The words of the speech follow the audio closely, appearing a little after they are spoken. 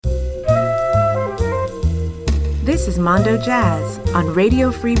This is Mondo Jazz on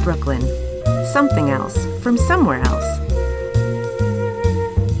Radio Free Brooklyn. Something else from somewhere else.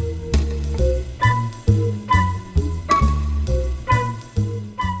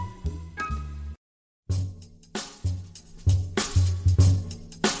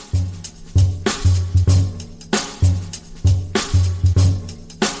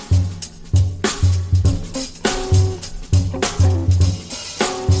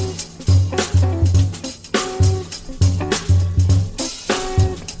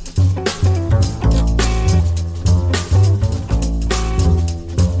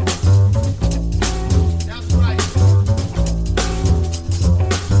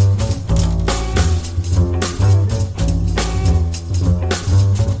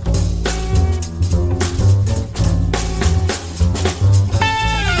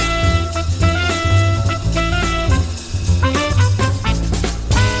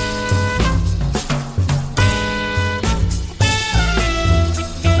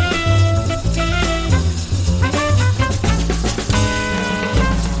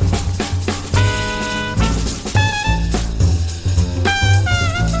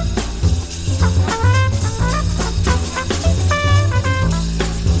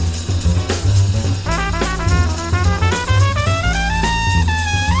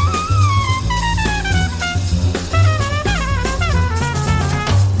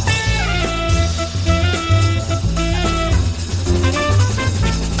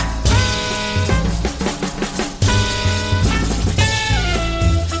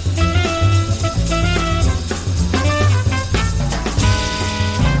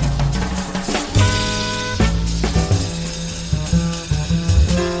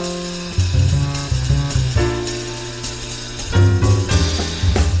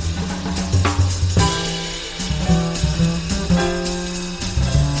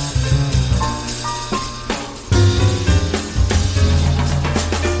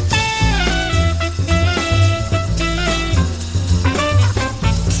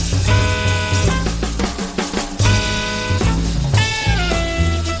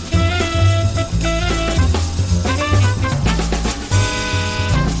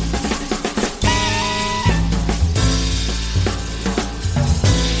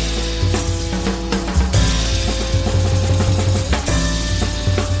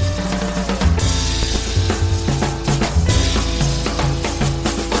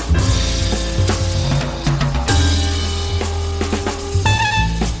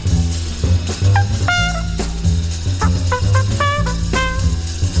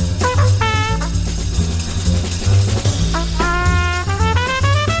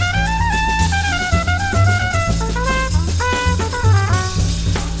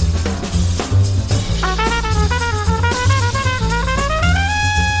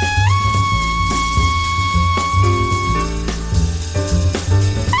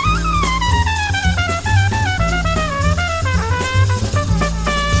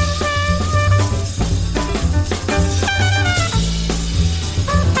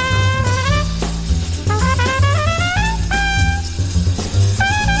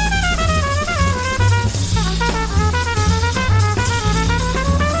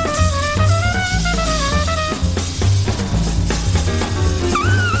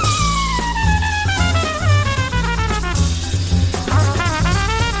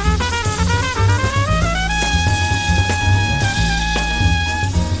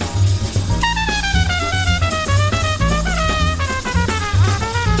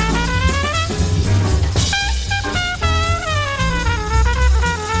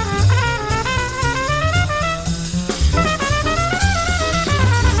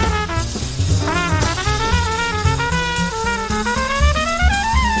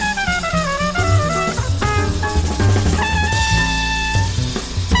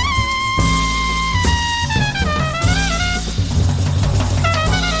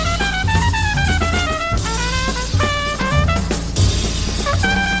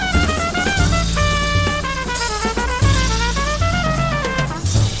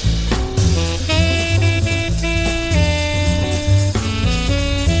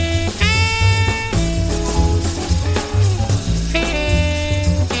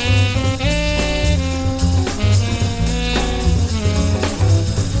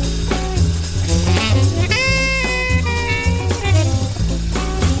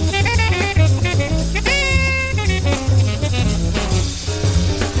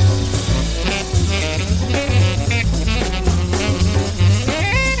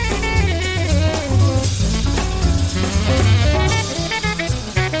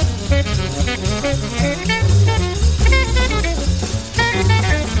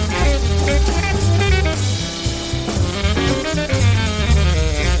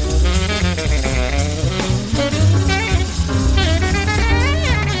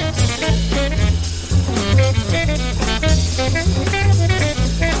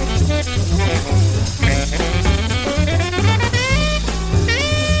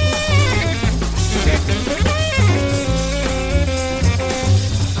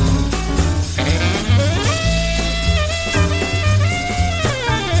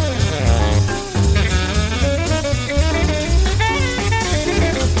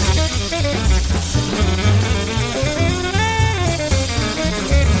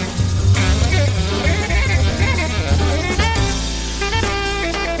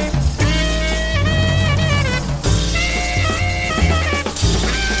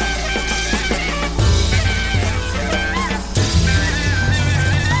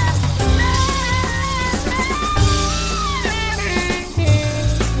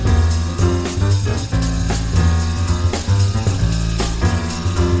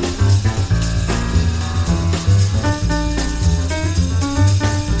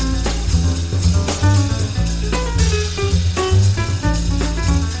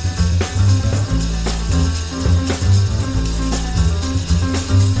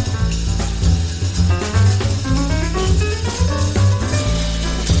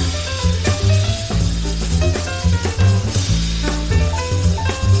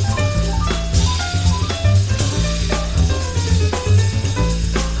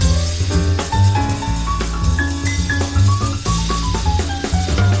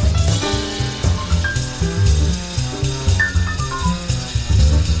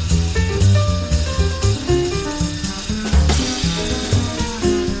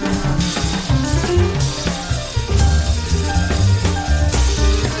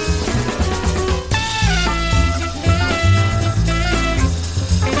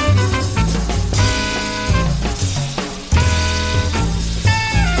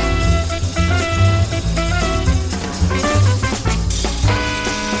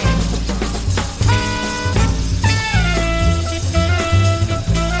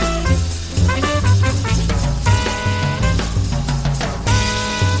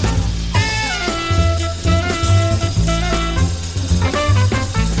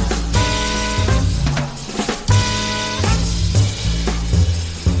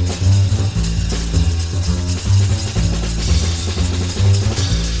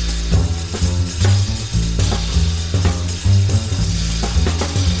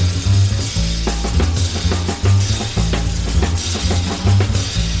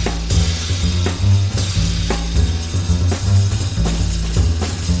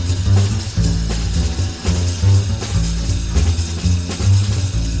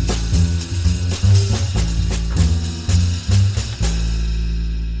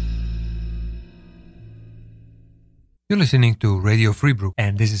 You're listening to Radio Free Brooklyn,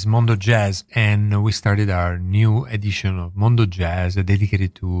 and this is Mondo Jazz, and we started our new edition of Mondo Jazz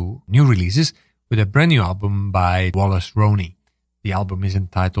dedicated to new releases with a brand new album by Wallace Roney. The album is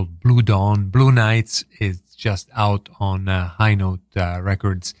entitled Blue Dawn, Blue Nights. It's just out on High Note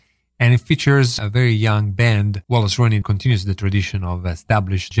Records, and it features a very young band. Wallace Roney continues the tradition of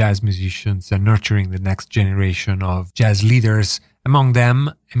established jazz musicians and nurturing the next generation of jazz leaders. Among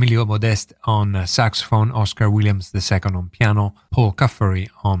them, Emilio Modeste on saxophone, Oscar Williams II on piano, Paul Cuffery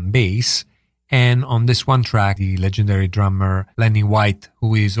on bass, and on this one track, the legendary drummer Lenny White,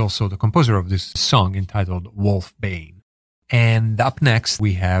 who is also the composer of this song entitled Wolf Bane. And up next,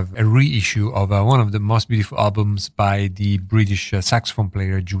 we have a reissue of one of the most beautiful albums by the British saxophone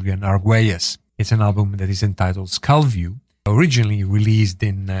player Julian Arguelles. It's an album that is entitled Skull View, originally released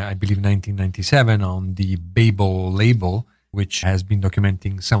in, I believe, 1997 on the Babel label, which has been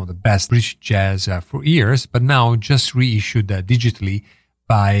documenting some of the best British jazz for years, but now just reissued digitally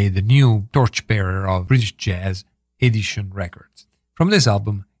by the new torchbearer of British jazz, Edition Records. From this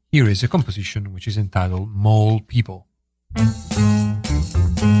album, here is a composition which is entitled Mole People.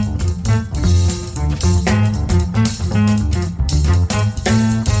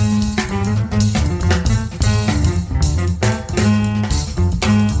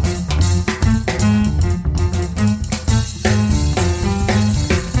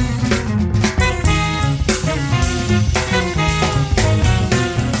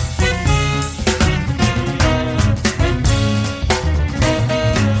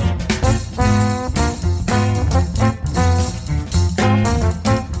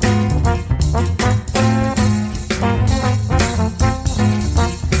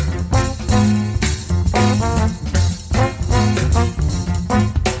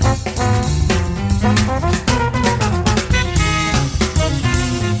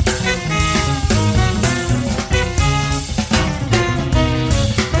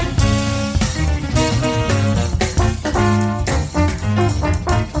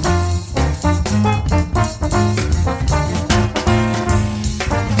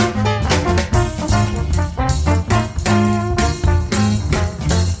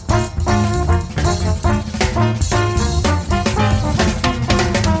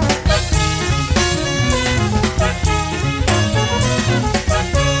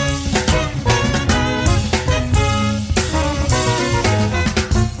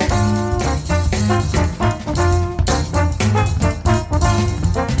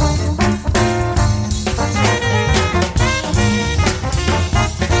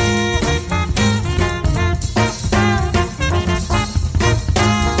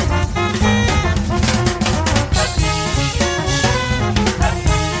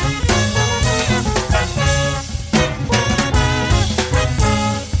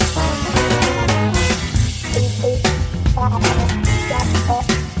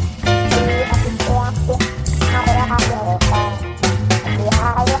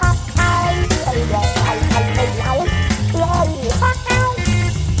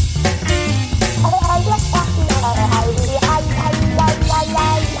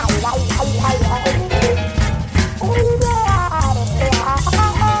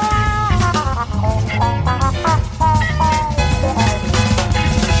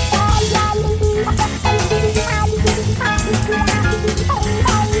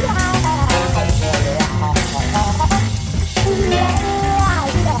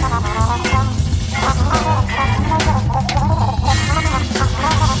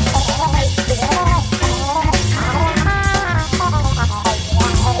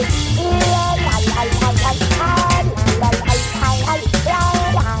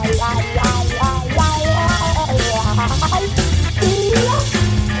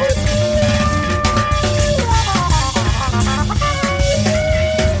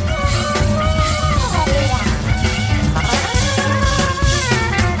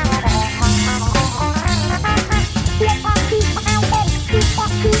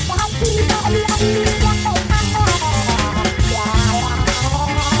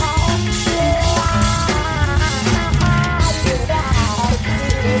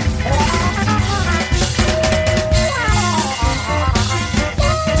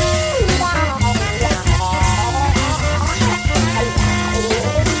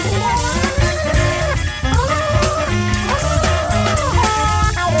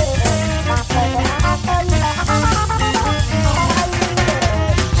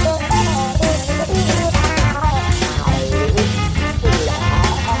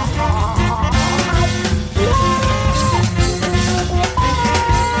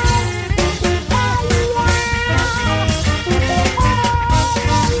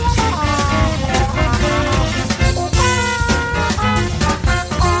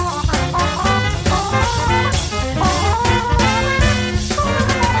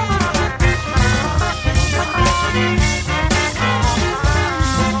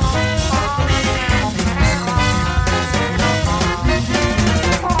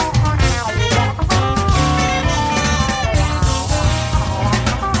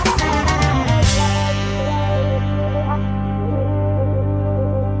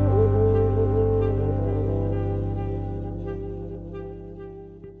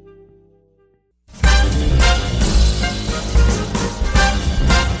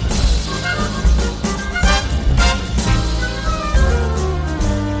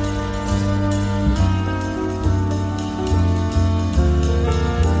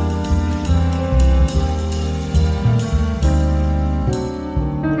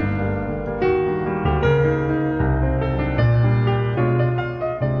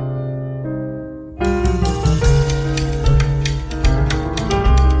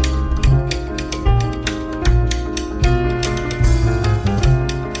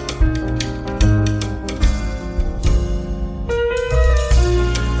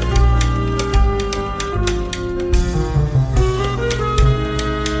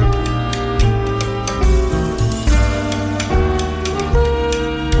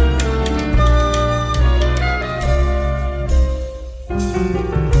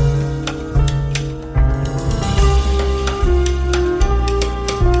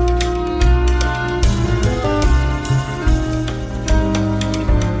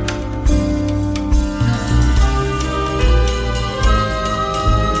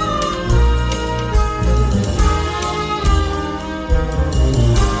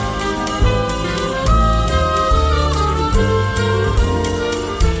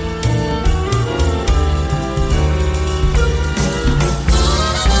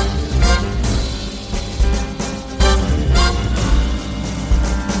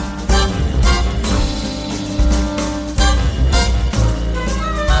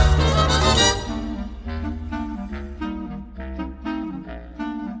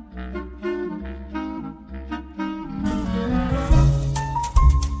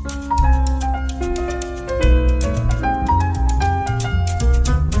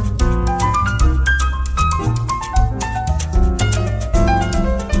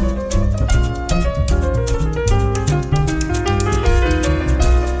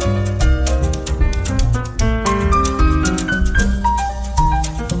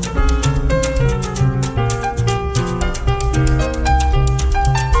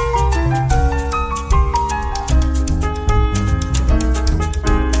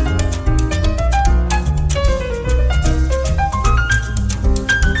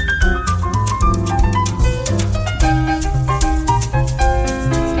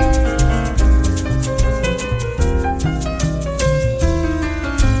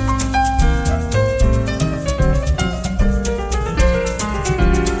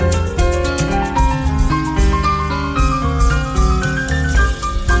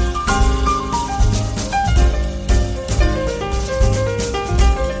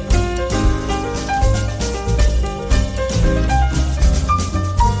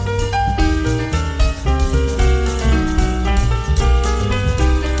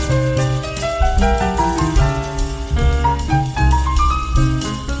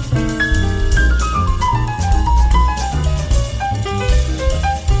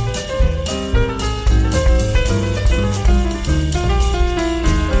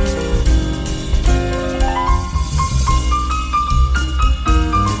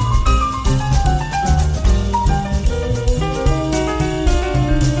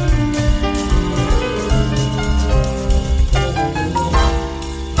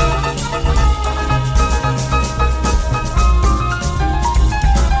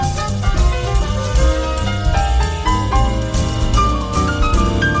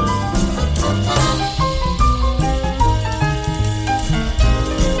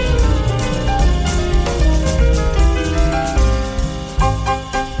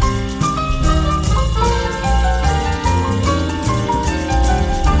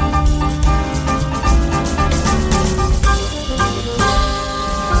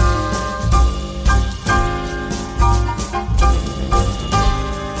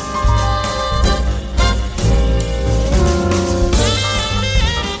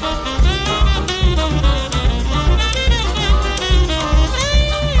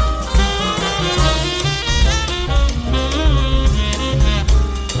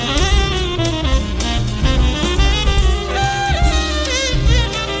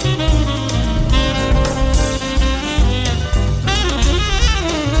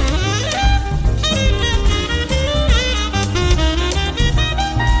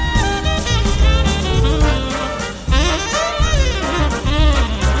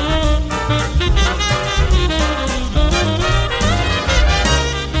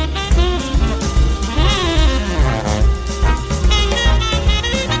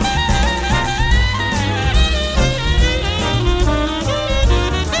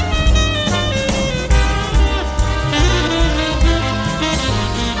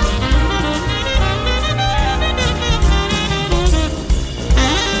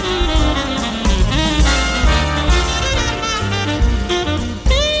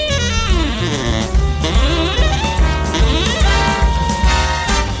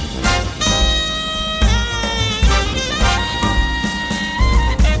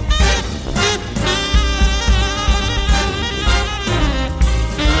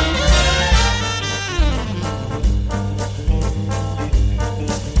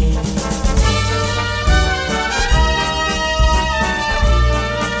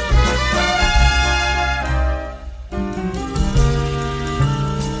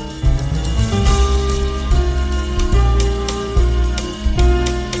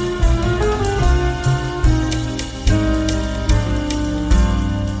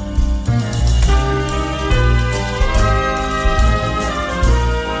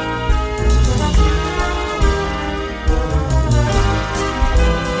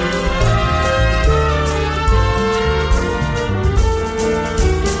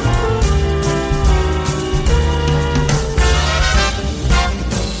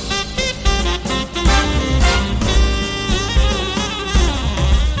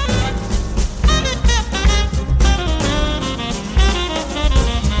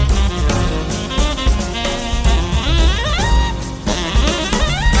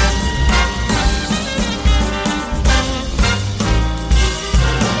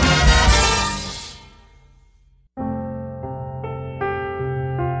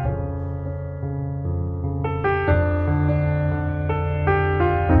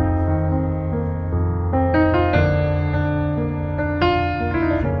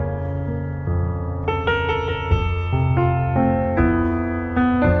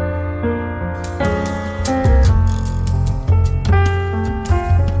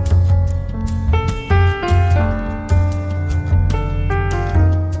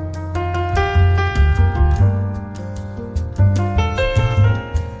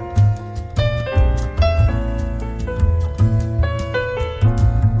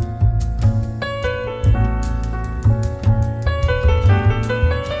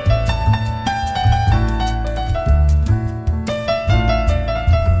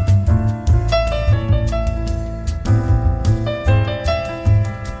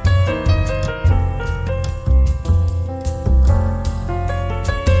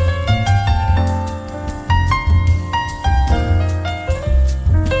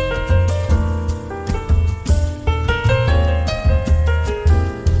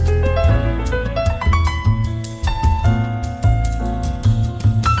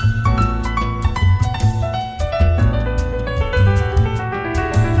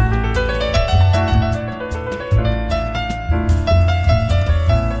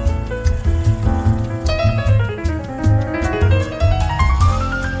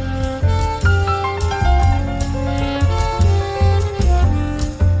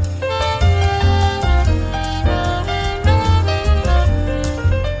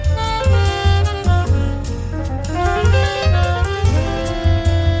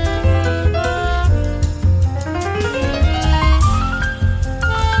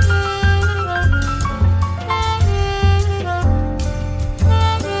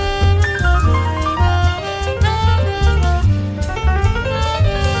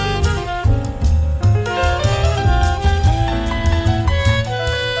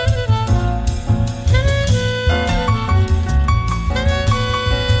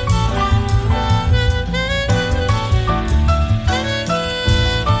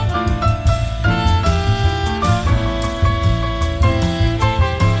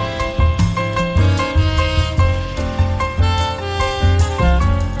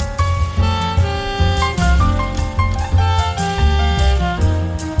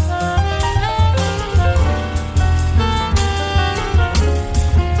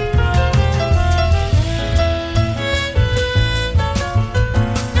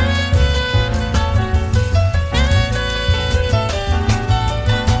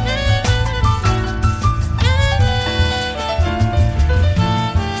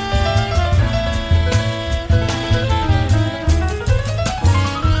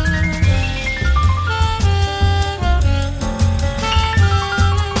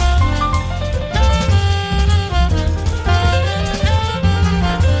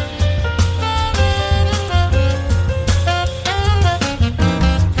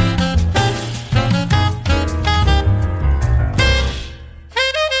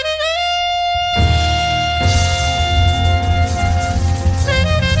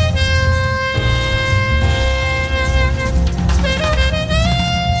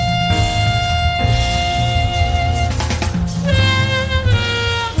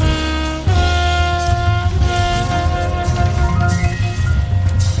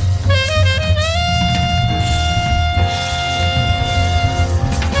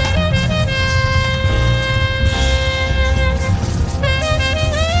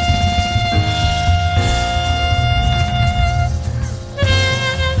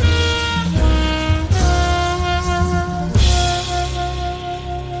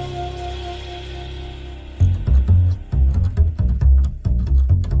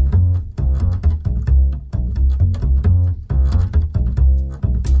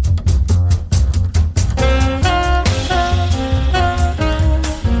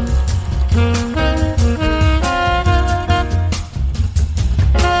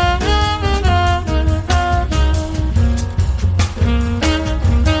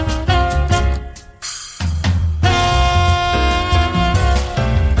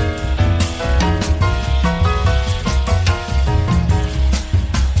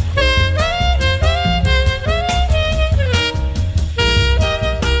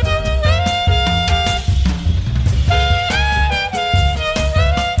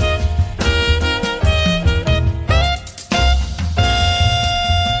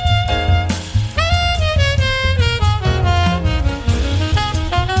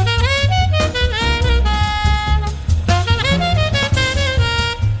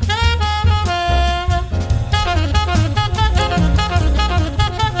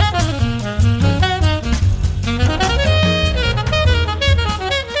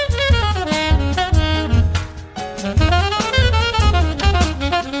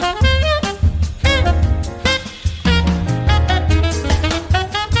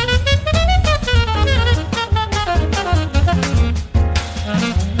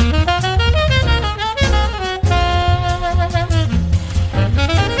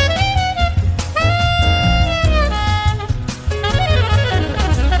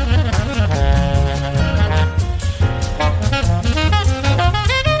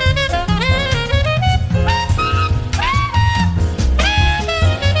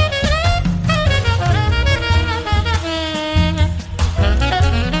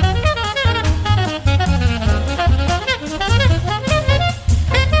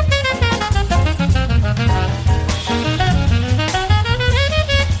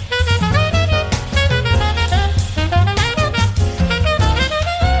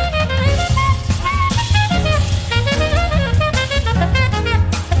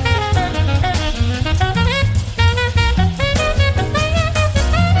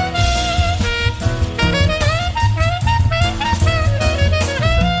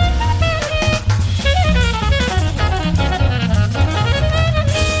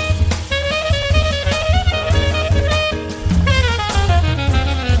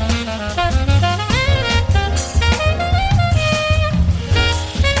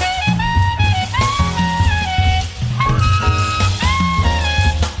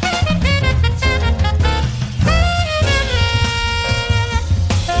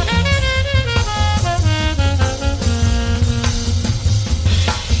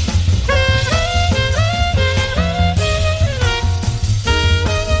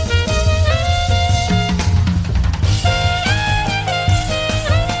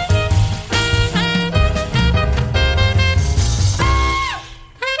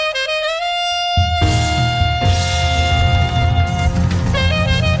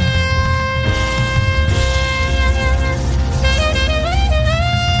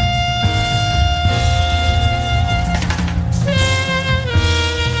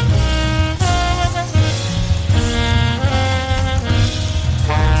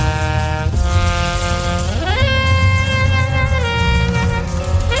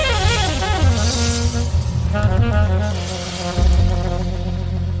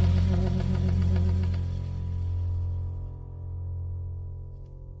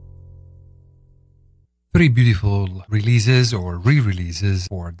 Three beautiful releases or re-releases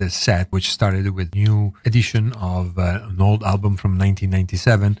for this set, which started with new edition of an old album from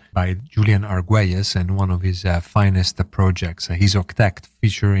 1997 by Julian Arguelles and one of his finest projects, his Octet,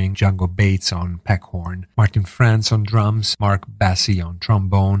 featuring Django Bates on peckhorn, Martin France on drums, Mark Bassi on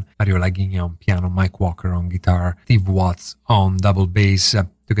trombone, Mario Laghigna on piano, Mike Walker on guitar, Steve Watts on double bass,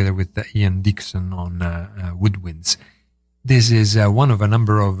 together with Ian Dixon on woodwinds. This is one of a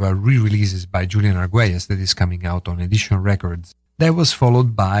number of re-releases by Julian Arguelles that is coming out on Edition Records. That was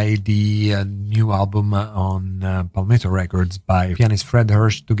followed by the new album on Palmetto Records by pianist Fred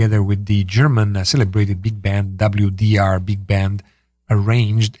Hirsch, together with the German celebrated big band WDR Big Band,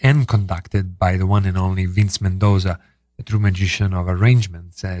 arranged and conducted by the one and only Vince Mendoza, a true magician of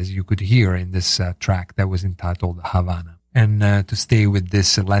arrangements, as you could hear in this track that was entitled Havana. And to stay with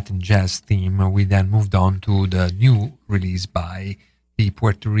this Latin jazz theme, we then moved on to the new release by the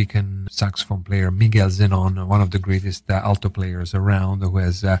Puerto Rican saxophone player Miguel Zenon, one of the greatest alto players around, who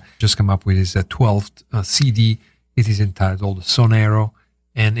has just come up with his 12th CD. It is entitled Sonero,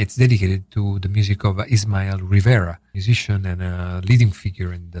 and it's dedicated to the music of Ismael Rivera, musician and a leading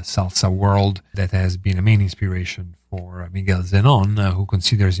figure in the salsa world that has been a main inspiration for Miguel Zenon, who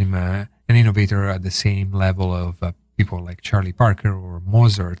considers him an innovator at the same level of people like Charlie Parker or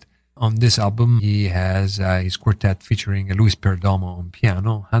Mozart. On this album, he has his quartet featuring Luis Perdomo on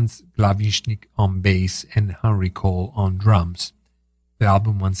piano, Hans Glavischnik on bass, and Henry Cole on drums. The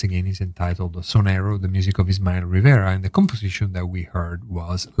album, once again, is entitled Sonero, the music of Ismael Rivera, and the composition that we heard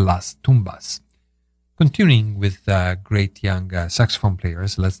was Las Tumbas. Continuing with great young saxophone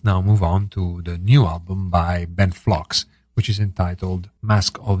players, let's now move on to the new album by Ben Flocks, which is entitled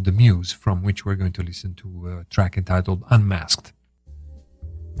Mask of the Muse, from which we're going to listen to a track entitled Unmasked.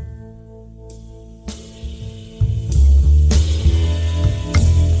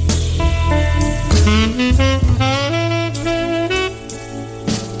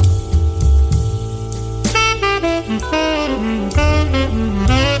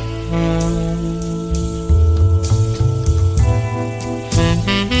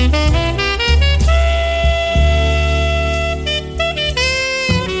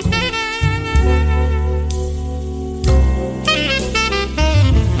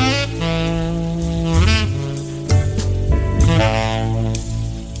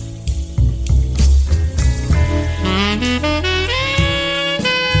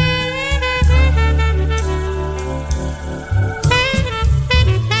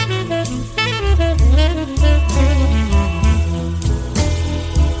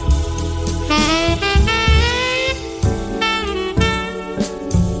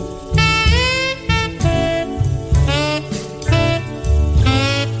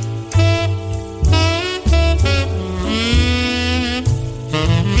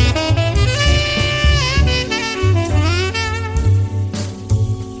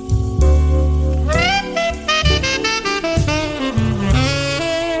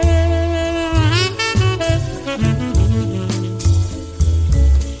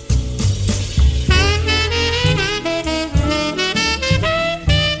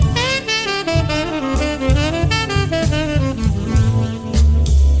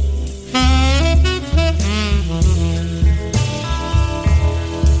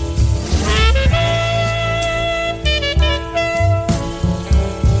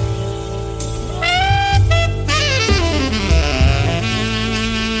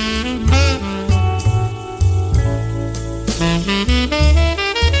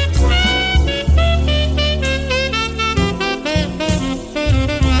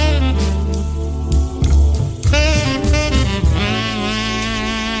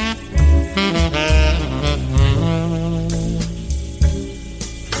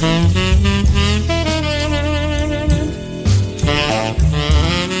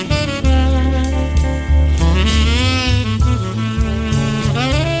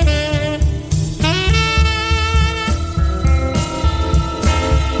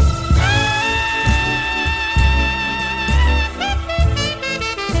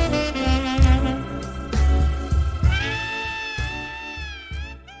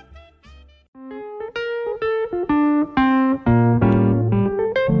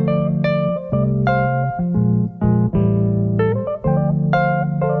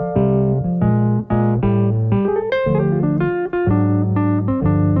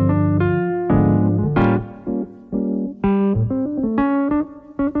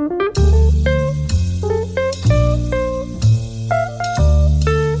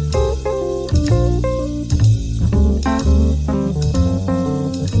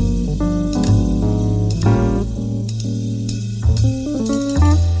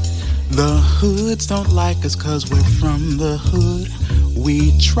 hoods don't like us 'cause we're from the hood.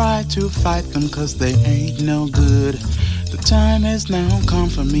 We try to fight them 'cause they ain't no good. The time has now come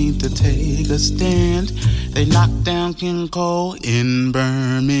for me to take a stand. They knocked down King Cole in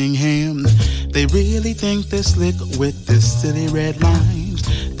Birmingham. They really think they're slick with this silly red lines.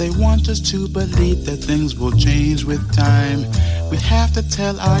 They want us to believe that things will change with time. We have to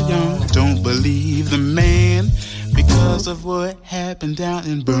tell our young, don't believe the man, because of what happened down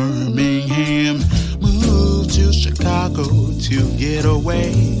in Birmingham. Moved to Chicago to get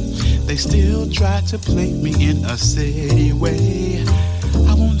away. They still try to play me in a city way.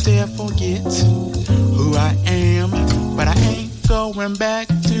 I won't dare forget who I am, but I ain't going back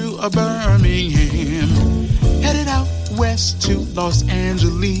to a Birmingham. Headed out west to Los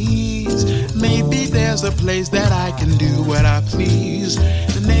Angeles. Maybe there's a place that I can do what I please.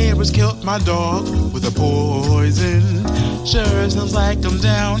 The neighbors killed my dog with a poison. Sure sounds like I'm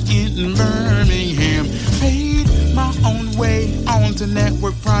down in Birmingham. Paid my own way onto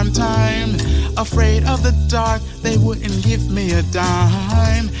network prime time. Afraid of the dark, they wouldn't give me a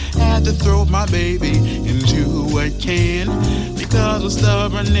dime. Had to throw my baby into a can because of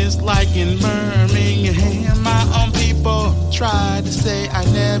stubbornness like in Birmingham. My own people tried to say I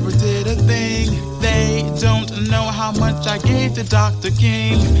never did a thing. They don't know how much I gave to Dr.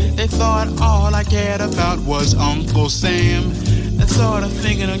 King. They thought all I cared about was Uncle Sam. That sort of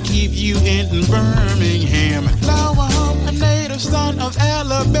thing will keep you in Birmingham. Now I'm a native son of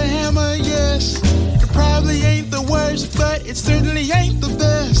Alabama, yes. It probably ain't the worst, but it certainly ain't the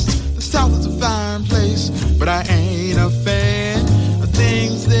best. The South is a fine place, but I ain't a fan of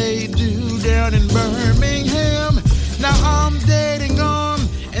things they do down in Birmingham. Now I'm dead and gone,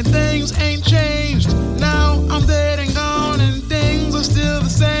 and things ain't changed. Now I'm dead and gone, and things are still the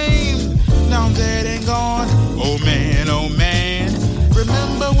same. Now I'm dead and gone, oh man, oh man.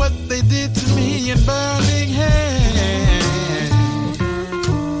 Remember what they did to me in Birmingham.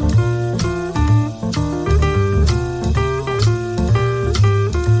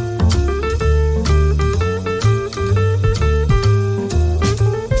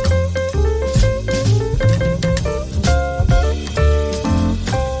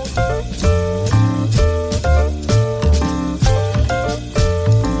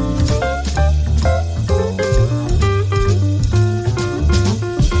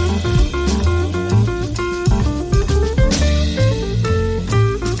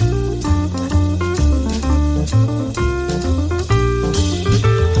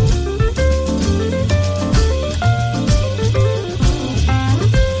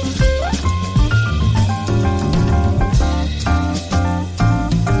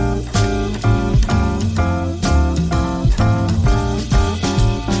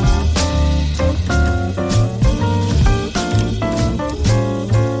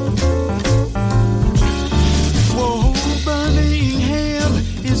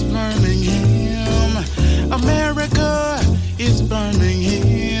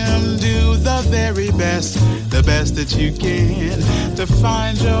 That you can to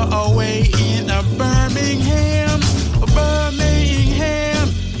find your way in a Birmingham. Birmingham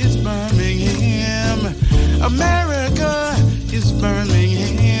is Birmingham. America is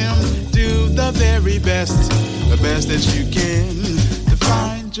Birmingham. Do the very best, the best that you can to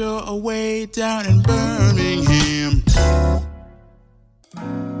find your way down in Birmingham.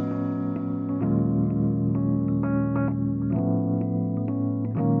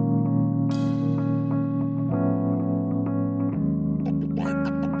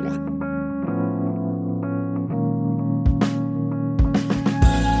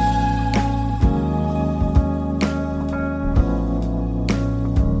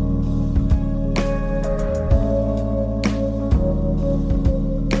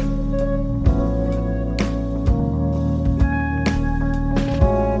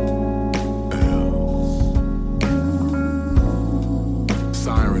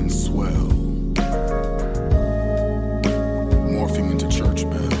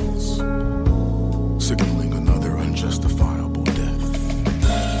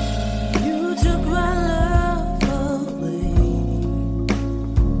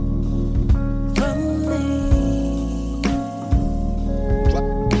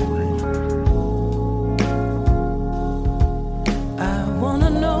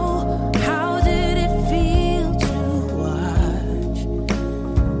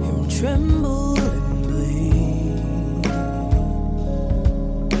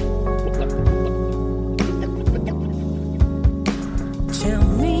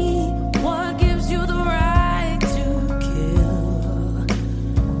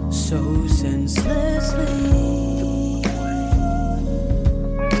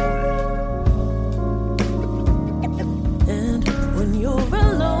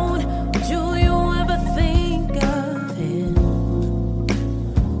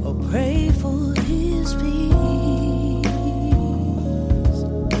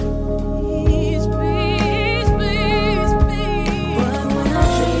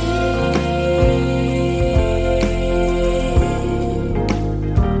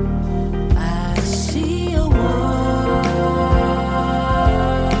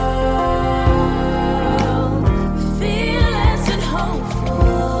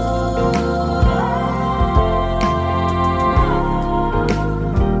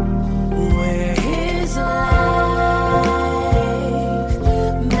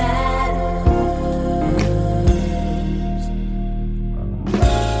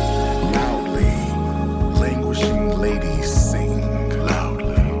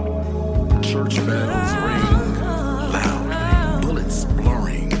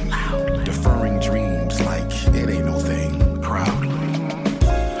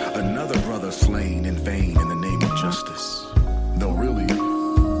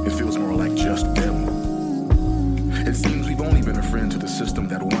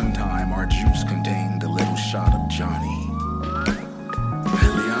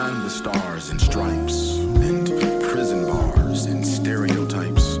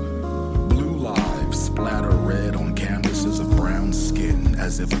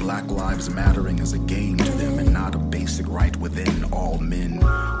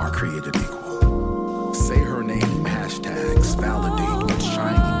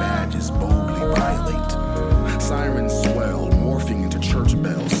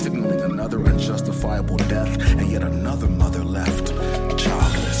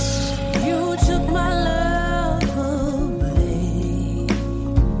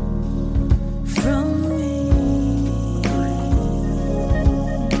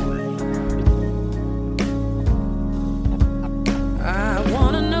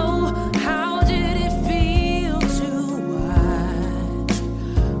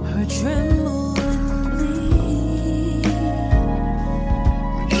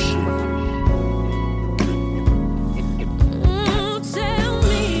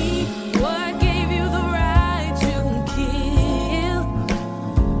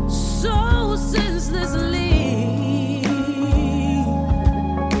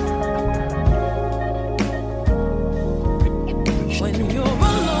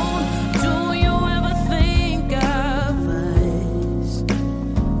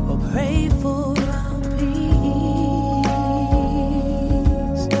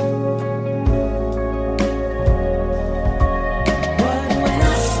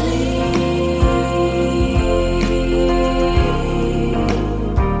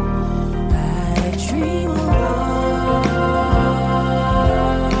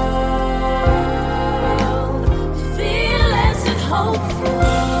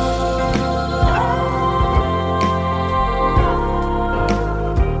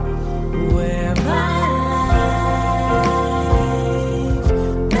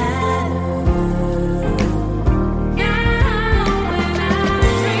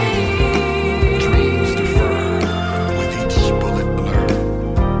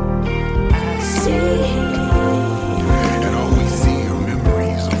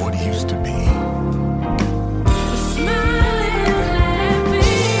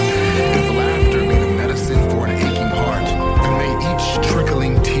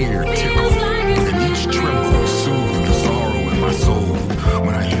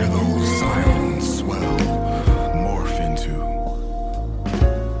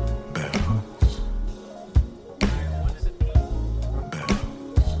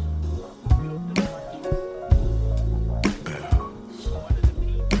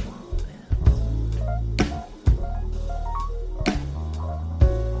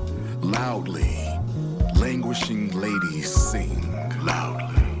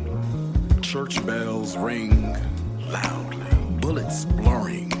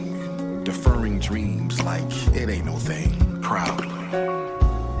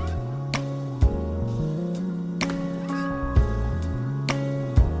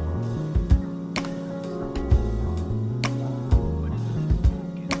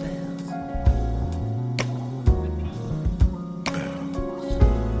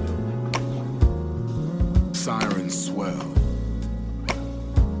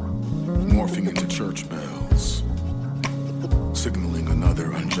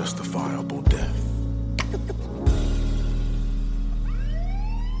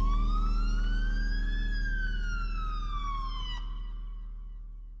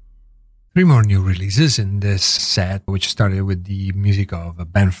 Three more new releases in this set, which started with the music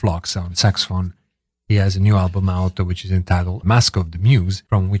of Ben Phlox on saxophone. He has a new album out, which is entitled Mask of the Muse,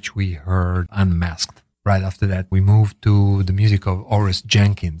 from which we heard Unmasked. Right after that, we moved to the music of Horace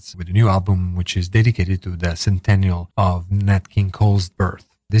Jenkins with a new album which is dedicated to the centennial of Nat King Cole's birth.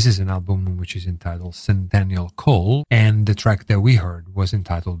 This is an album which is entitled Centennial Cole, and the track that we heard was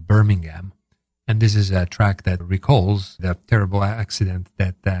entitled Birmingham. And this is a track that recalls the terrible accident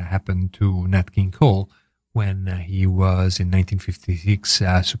that happened to Nat King Cole when he was in 1956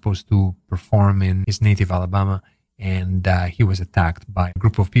 supposed to perform in his native Alabama, and he was attacked by a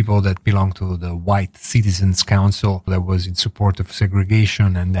group of people that belonged to the White Citizens Council that was in support of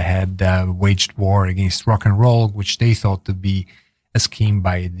segregation, and they had waged war against rock and roll, which they thought to be a scheme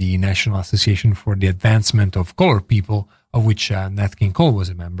by the National Association for the Advancement of Colored People, of which Nat King Cole was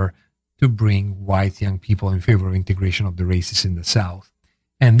a member, to bring white young people in favor of integration of the races in the South.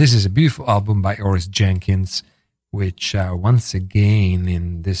 And this is a beautiful album by Horace Jenkins, which once again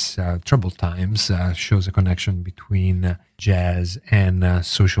in this troubled times shows a connection between jazz and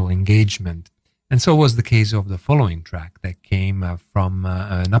social engagement. And so was the case of the following track that came from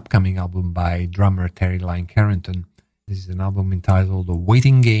an upcoming album by drummer Terry Lyne Carrington. This is an album entitled The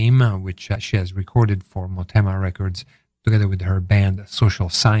Waiting Game, which she has recorded for Motema Records together with her band Social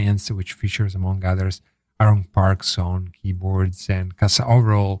Science, which features, among others, Aaron Parks on keyboards and Casa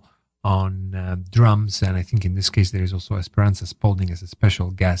Overall on drums, and I think in this case there is also Esperanza Spalding as a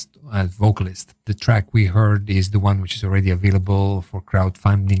special guest as vocalist. The track we heard is the one which is already available for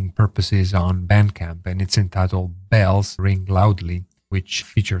crowdfunding purposes on Bandcamp, and it's entitled Bells Ring Loudly, which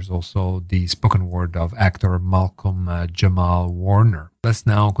features also the spoken word of actor Malcolm Jamal Warner. Let's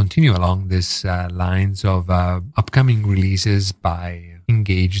now continue along these lines of upcoming releases by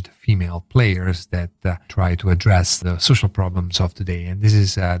engaged female players that try to address the social problems of today. And this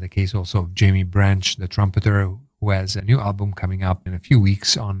is the case also of Jamie Branch, the trumpeter, who has a new album coming up in a few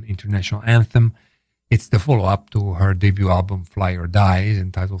weeks on International Anthem. It's the follow-up to her debut album Fly or Die,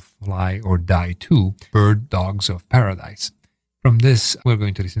 entitled Fly or Die 2, Bird Dogs of Paradise. From this, we're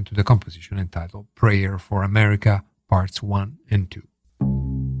going to listen to the composition entitled Prayer for America, Parts 1 and 2.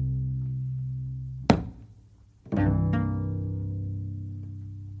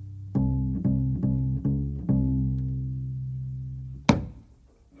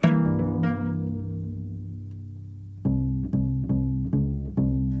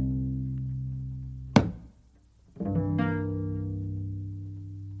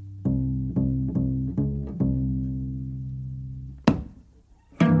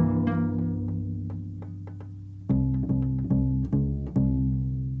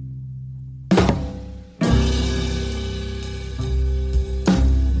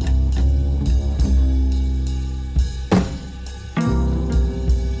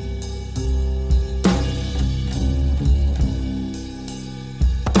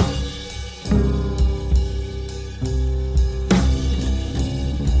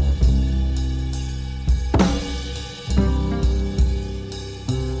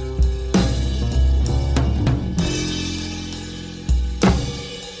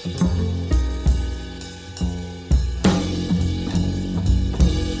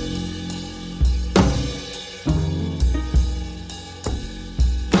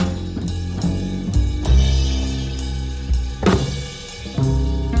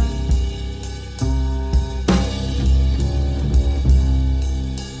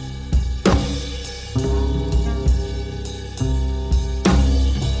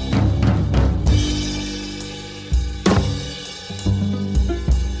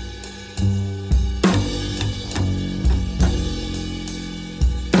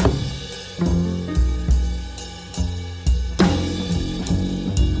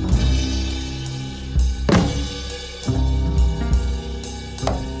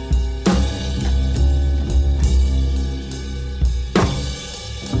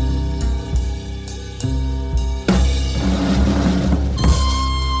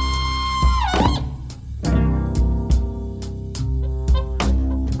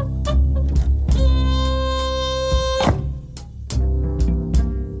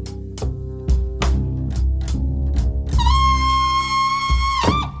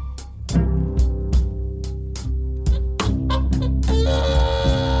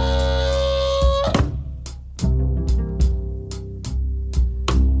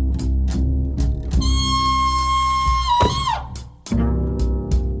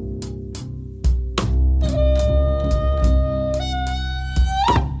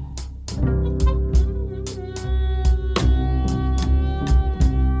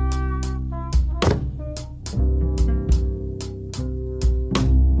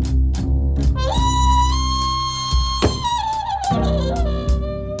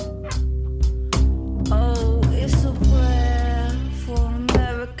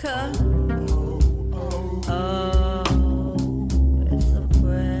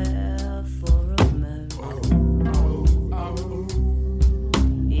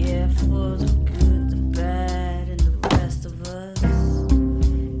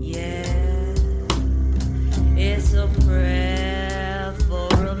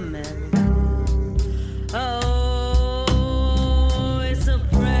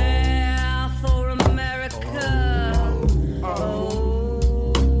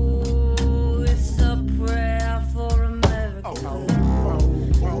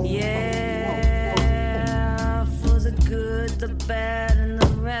 bad and the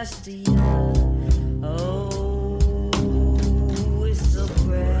rest of you. Oh, it's a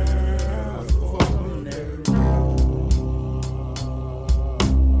breath for me.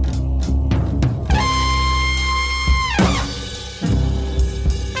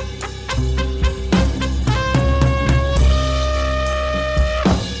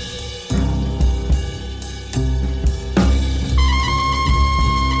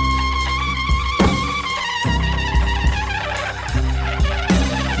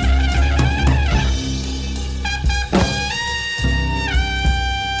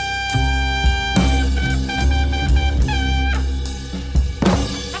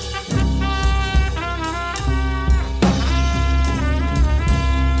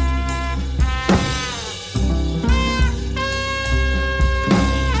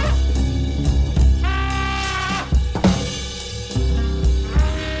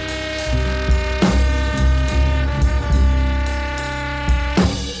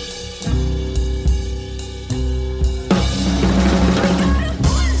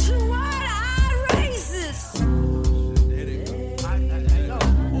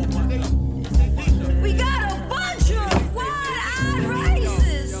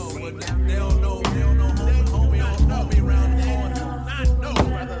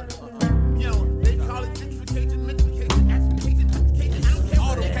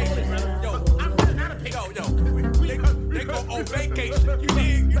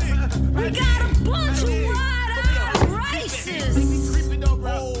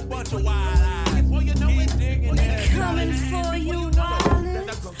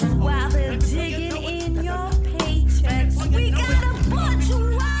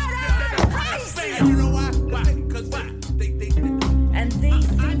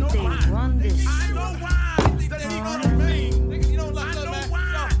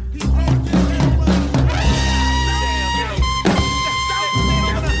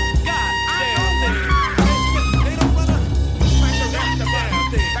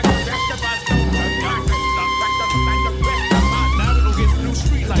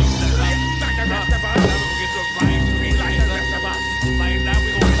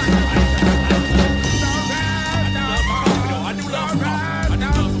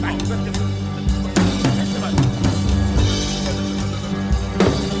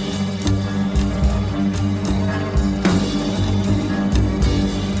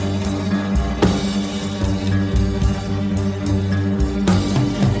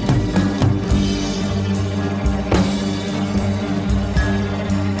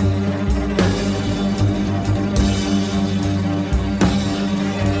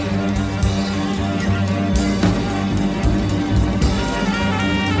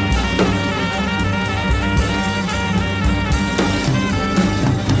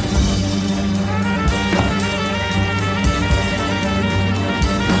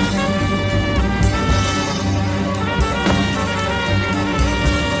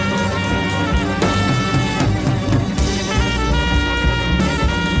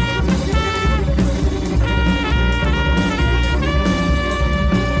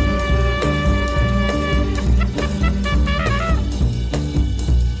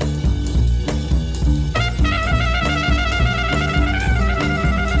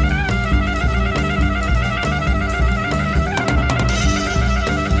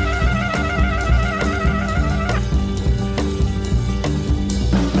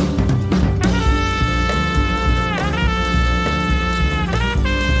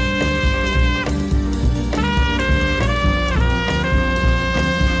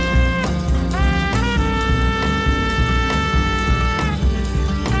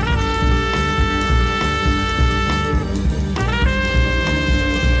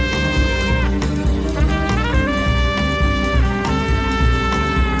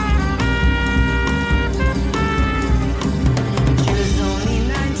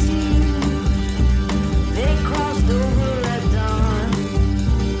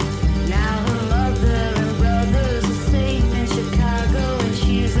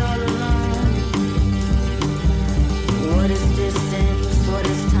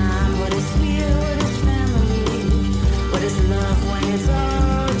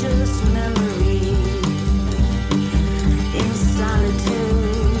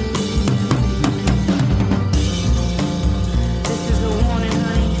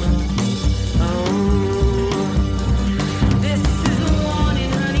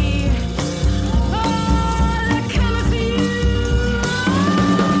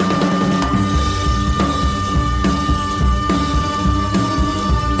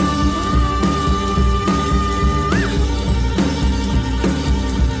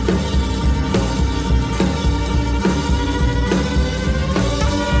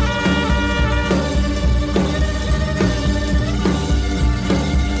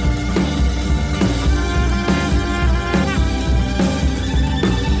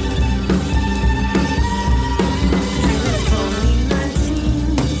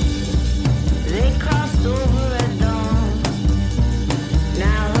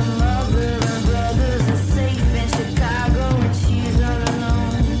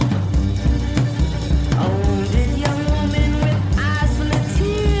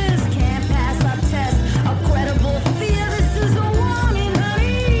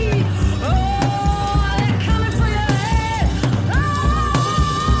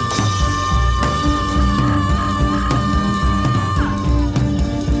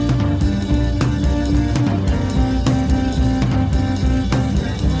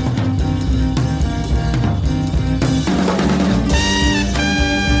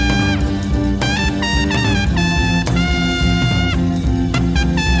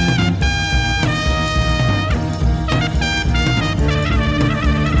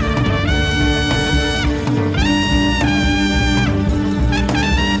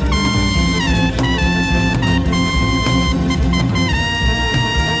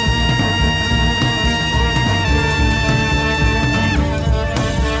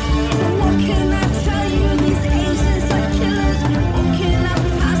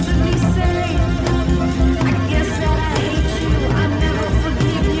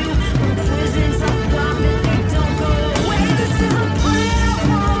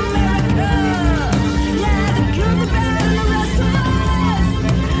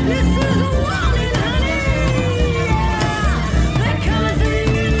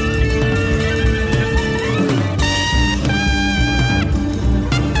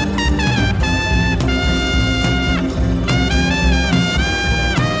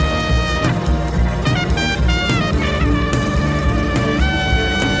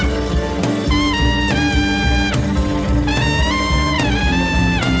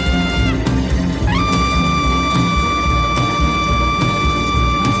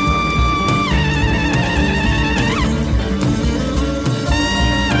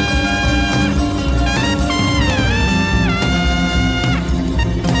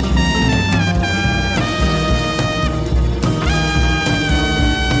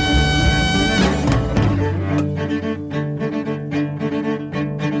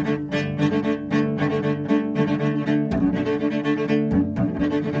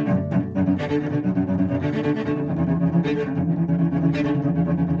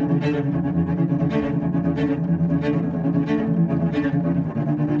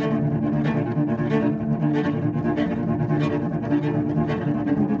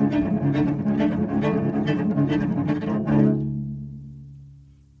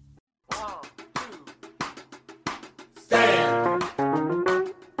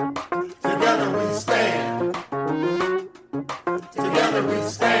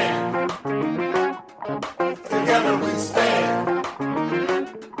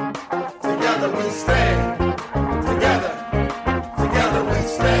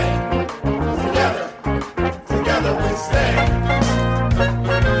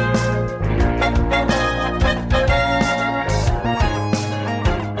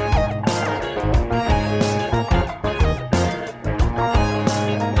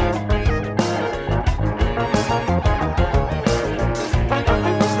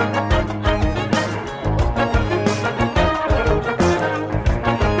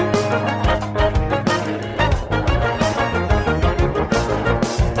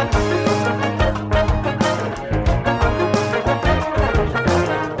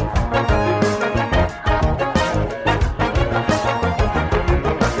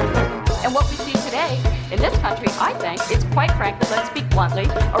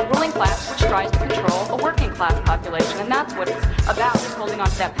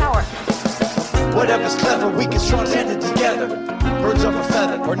 Whatever's clever, weak and strong, standing together. Birds of a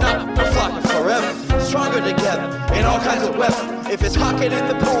feather, or not, we're flocking forever. Stronger together, in all kinds of weather. If it's hot, get in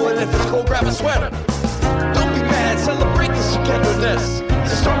the pool, and if it's cold, grab a sweater. Don't be mad, celebrate this togetherness.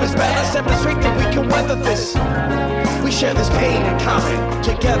 The storm is bad, let's demonstrate that we can weather this. We share this pain in common,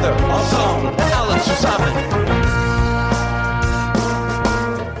 together, ensemble, alle zusammen.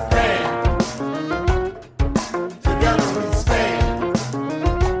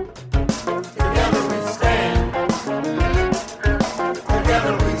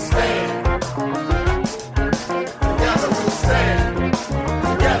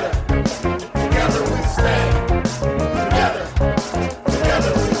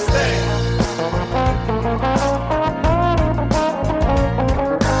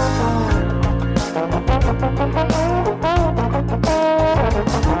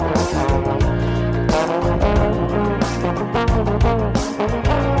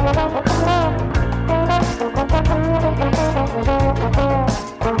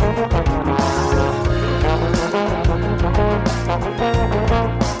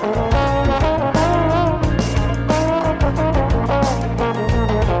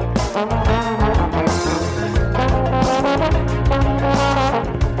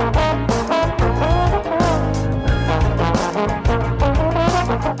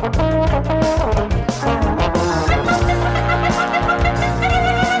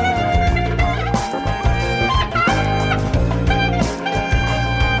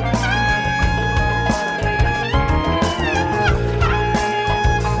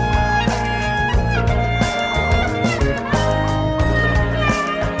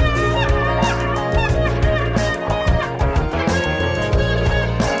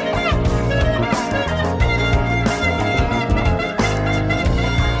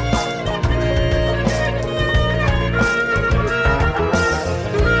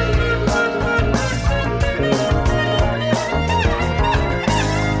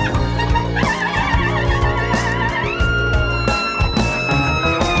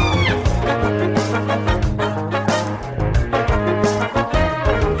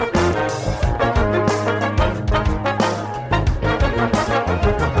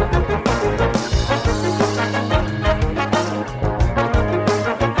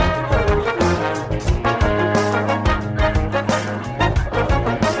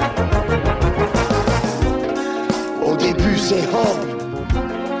 c'est humble.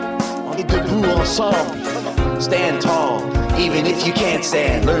 On est debout ensemble. Stand tall, even if you can't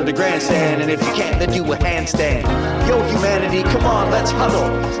stand. Learn to grandstand, and if you can't, then do a handstand. Yo, humanity, come on, let's huddle.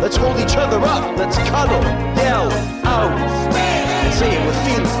 Let's hold each other up, let's cuddle. Yell out, and say it with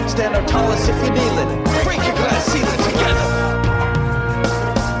feeling. Stand our tallest if you're kneeling. Break your glass ceiling together.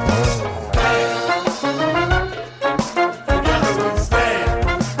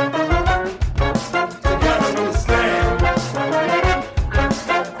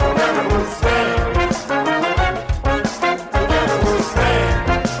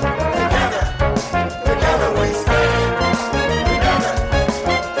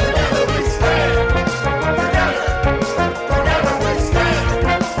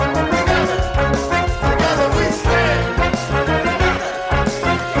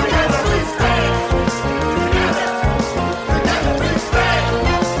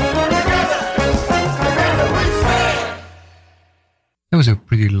 Was a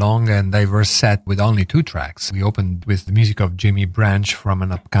pretty long and diverse set with only 2 tracks. We opened with the music of Jamie Branch from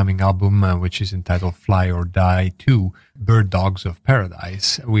an upcoming album which is entitled Fly or Die 2, Bird Dogs of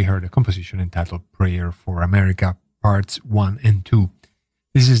Paradise. We heard a composition entitled Prayer for America, Parts 1 and 2.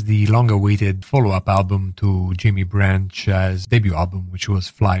 This is the long-awaited follow-up album to Jamie Branch's debut album, which was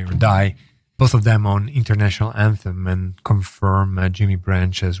Fly or Die. both of them on International Anthem, and confirm Jimmy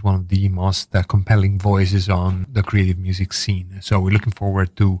Branch as one of the most compelling voices on the creative music scene. So we're looking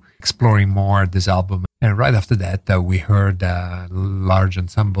forward to exploring more this album. And right after that, we heard a large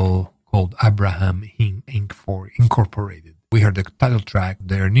ensemble called Abraham Incorporated. We heard the title track of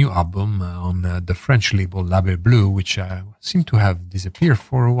their new album on the French label Label Bleu, which seemed to have disappeared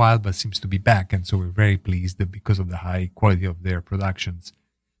for a while, but seems to be back. And so we're very pleased because of the high quality of their productions.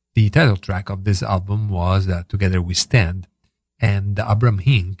 The title track of this album was Together We Stand. And Abraham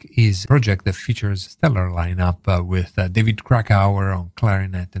Hink is a project that features a stellar lineup with David Krakauer on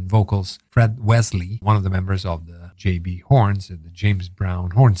clarinet and vocals, Fred Wesley, one of the members of the JB Horns, the James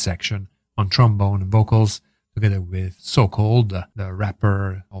Brown horn section, on trombone and vocals, together with So Cold, the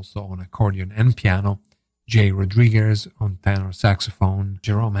rapper, also on accordion and piano, Jay Rodriguez on tenor saxophone,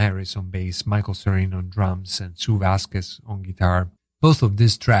 Jerome Harris on bass, Michael Serene on drums, and Sue Vasquez on guitar. Both of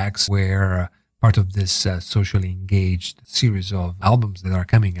these tracks were part of this socially engaged series of albums that are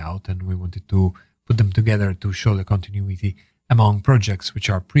coming out, and we wanted to put them together to show the continuity among projects which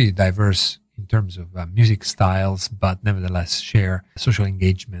are pretty diverse in terms of music styles, but nevertheless share social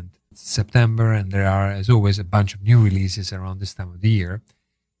engagement. It's September, and there are, as always, a bunch of new releases around this time of the year.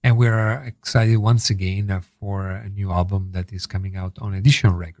 And we're excited once again for a new album that is coming out on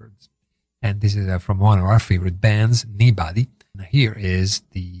Edition Records. And this is from one of our favorite bands, Nobody. And here is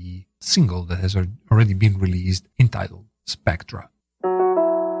the single that has already been released, entitled Spectra.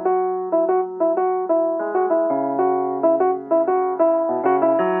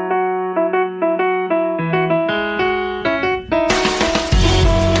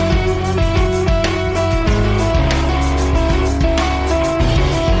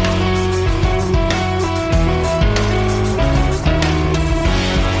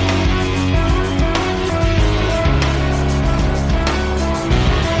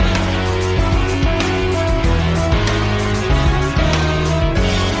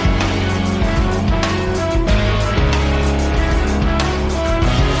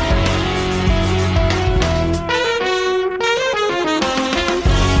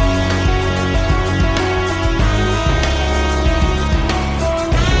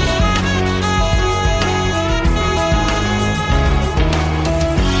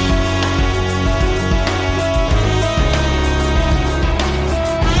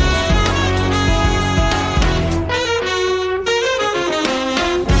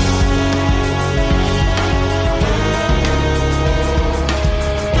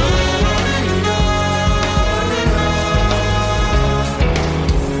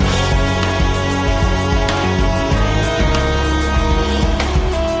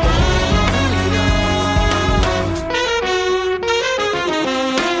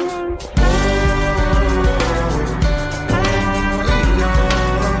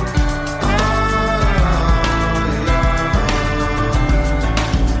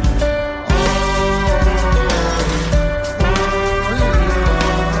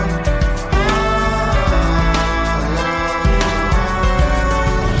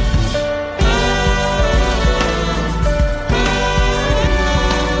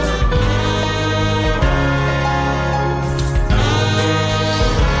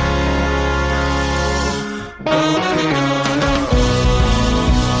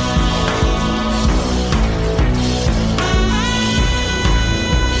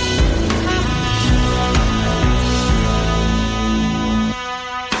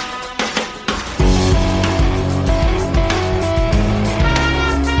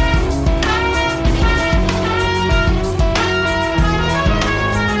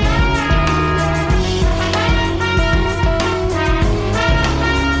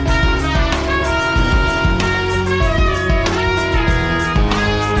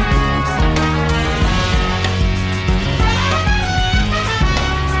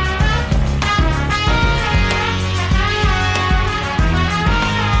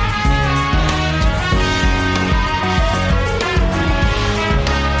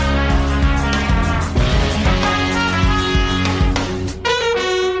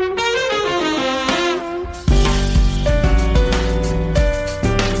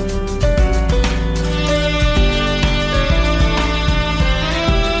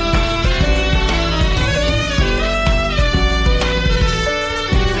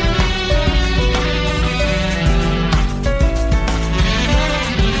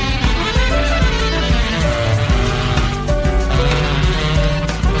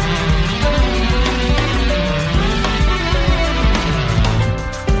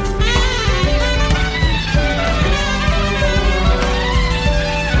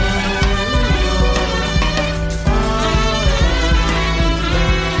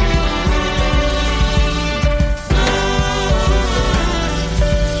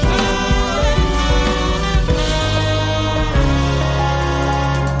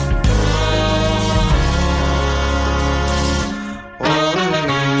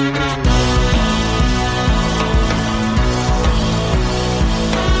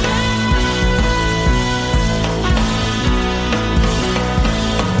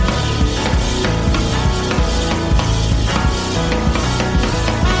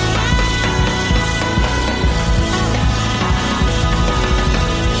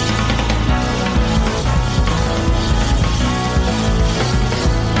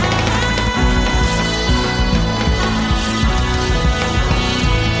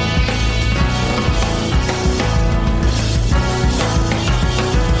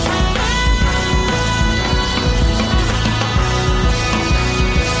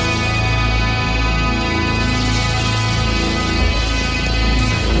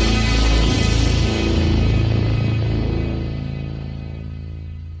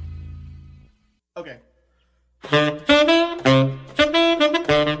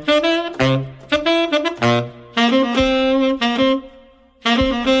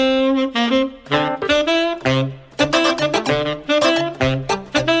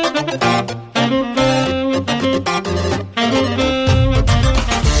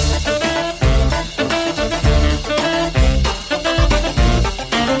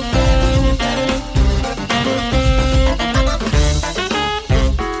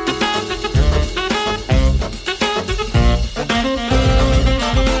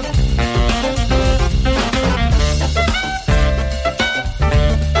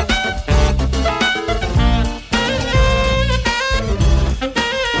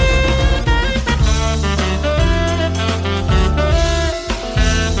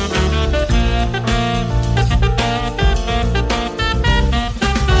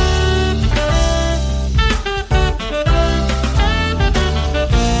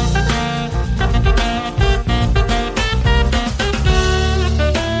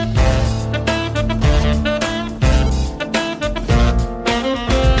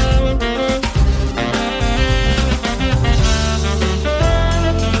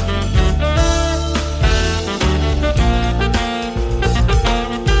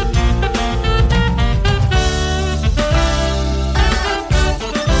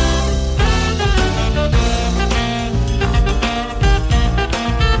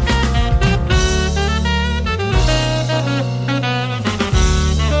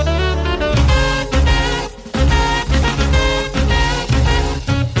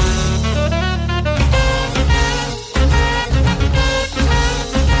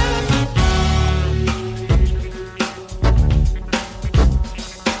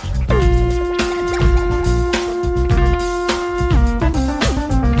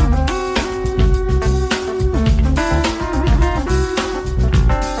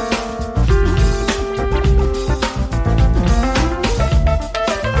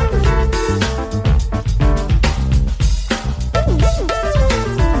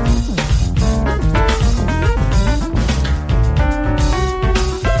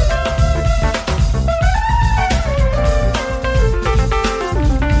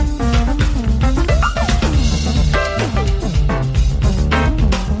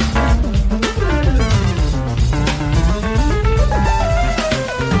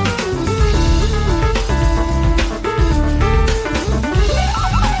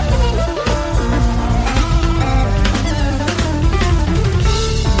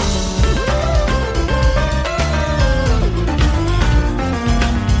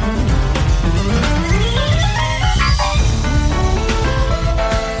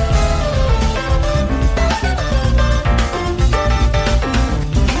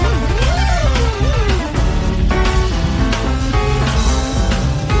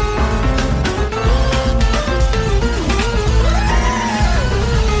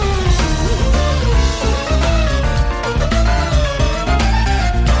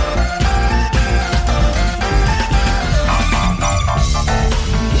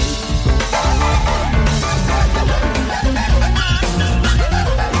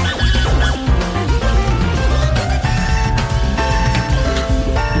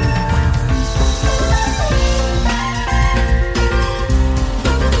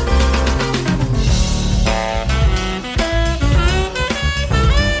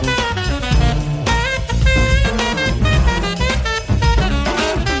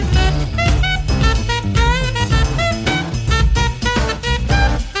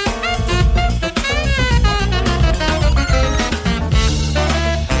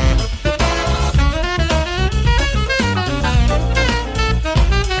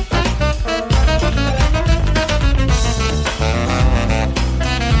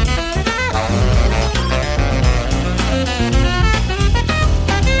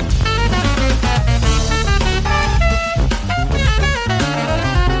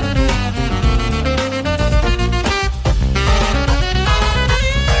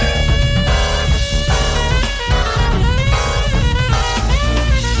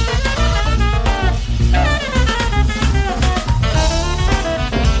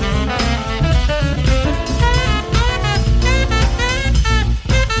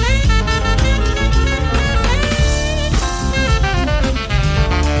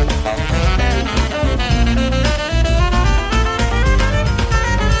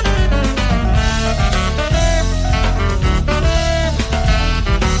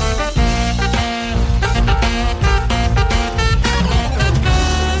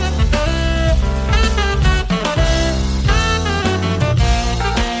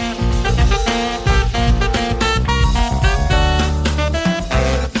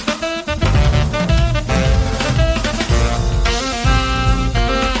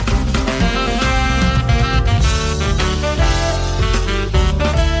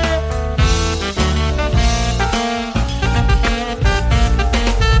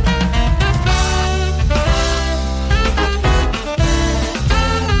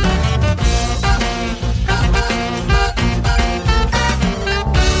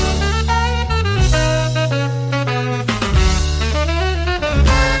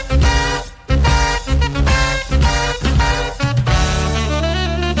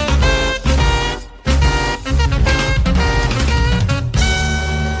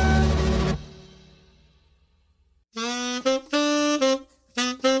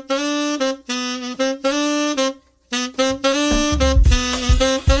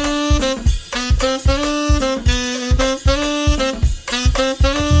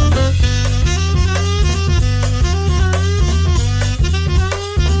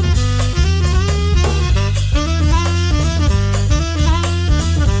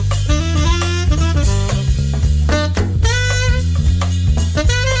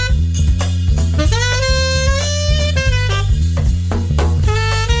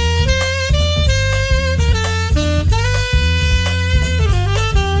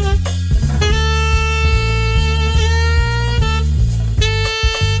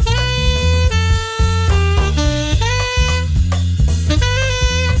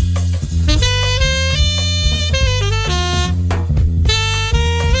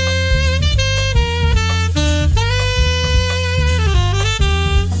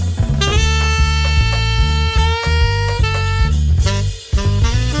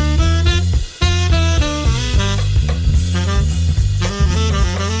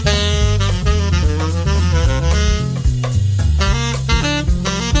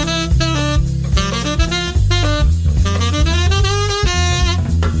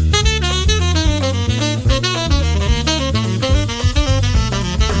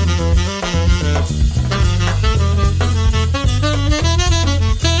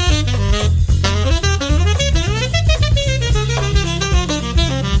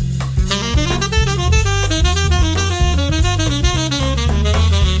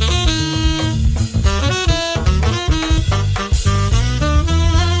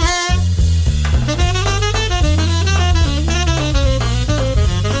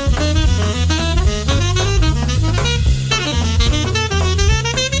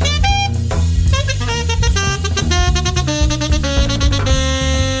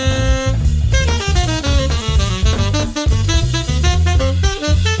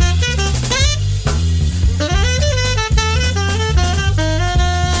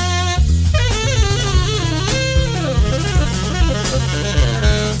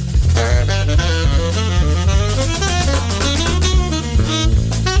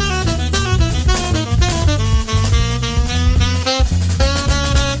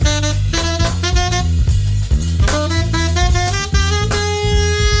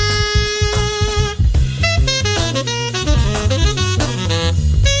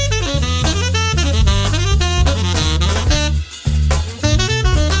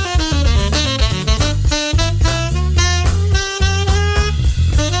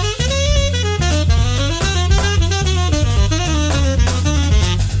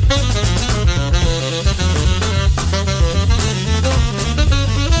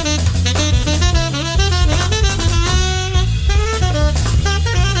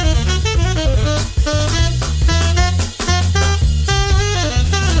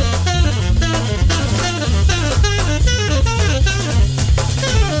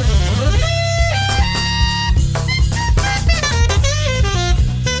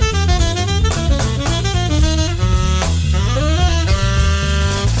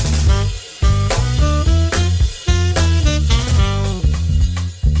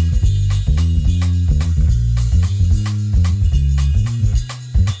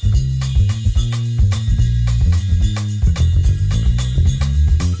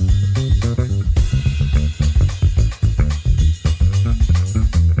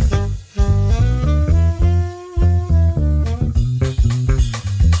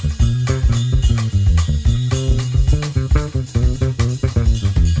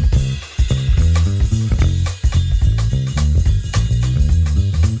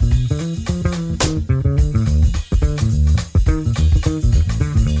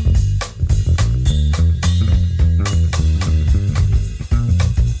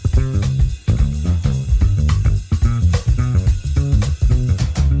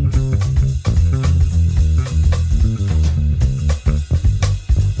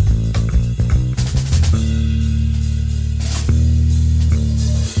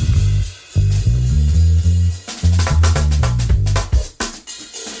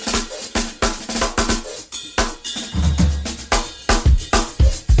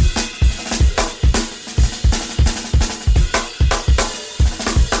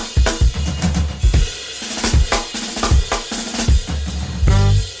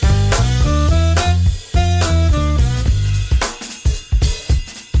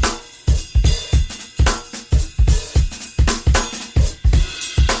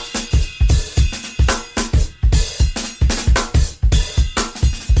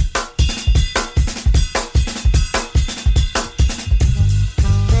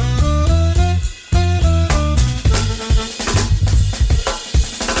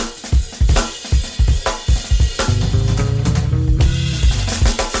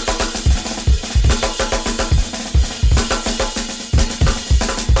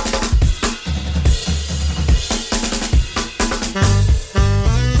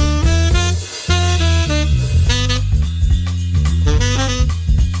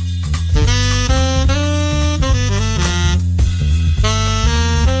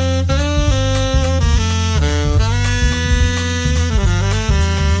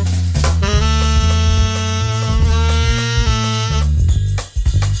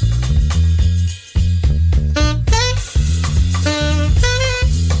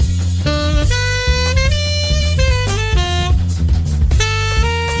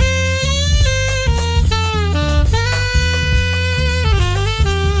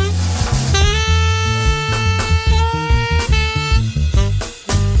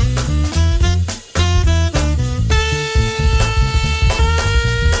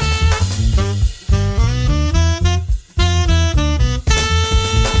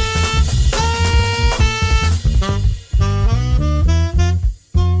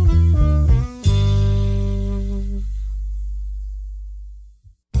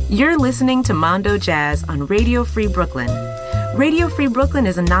 You're listening to Mondo Jazz on Radio Free Brooklyn. Radio Free Brooklyn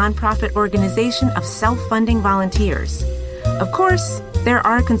is a nonprofit organization of self-funding volunteers. Of course, there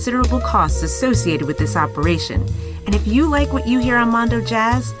are considerable costs associated with this operation, and if you like what you hear on Mondo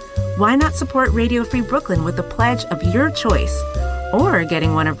Jazz, why not support Radio Free Brooklyn with a pledge of your choice, or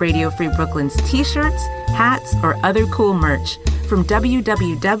getting one of Radio Free Brooklyn's t-shirts, hats, or other cool merch from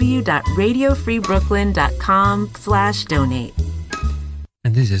www.radiofreebrooklyn.com/donate.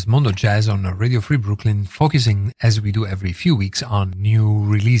 And this is Mondo Jazz on Radio Free Brooklyn, focusing, as we do every few weeks, on new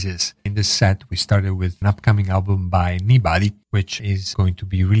releases. In this set, we started with an upcoming album by Nibali, which is going to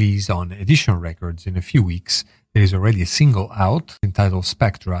be released on Edition Records in a few weeks. There is already a single out entitled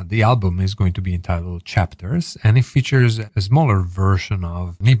Spectra. The album is going to be entitled Chapters, and it features a smaller version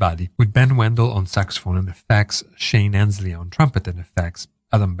of Nibali, with Ben Wendell on saxophone and effects, Shane Hensley on trumpet and effects,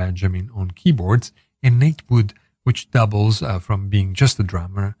 Adam Benjamin on keyboards, and Nate Wood, which doubles from being just a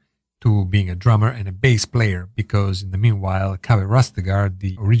drummer to being a drummer and a bass player, because in the meanwhile, Kaveh Rastegard,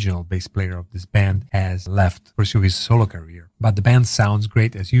 the original bass player of this band, has left to pursue his solo career. But the band sounds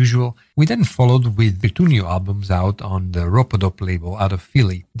great as usual. We then followed with the two new albums out on the Ropodope label out of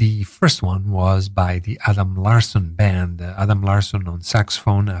Philly. The first one was by the Adam Larsson Band. Adam Larsson on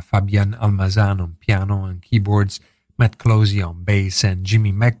saxophone, Fabian Almazan on piano and keyboards, Matt Closey on bass, and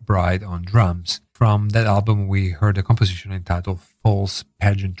Jimmy McBride on drums. From that album, we heard a composition entitled False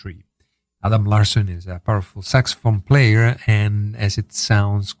Pageantry. Adam Larsson is a powerful saxophone player, and as it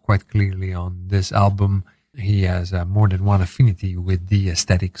sounds quite clearly on this album, he has more than one affinity with the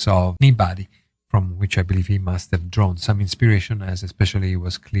aesthetics of Nibali, from which I believe he must have drawn some inspiration, as especially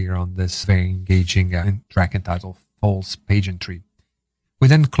was clear on this very engaging track entitled False Pageantry. We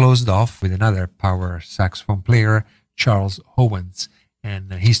then closed off with another power saxophone player, Charles Owens,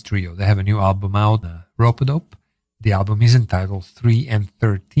 and his trio. They have a new album out, Ropodope. The album is entitled 3 and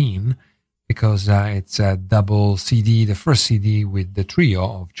 13 because it's a double CD, the first CD with the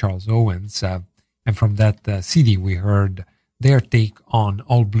trio of Charles Owens. And from that CD, we heard their take on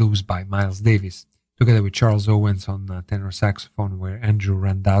All Blues by Miles Davis, together with Charles Owens on tenor saxophone, where Andrew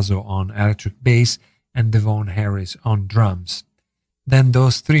Randazzo on electric bass, and Devon Harris on drums. Then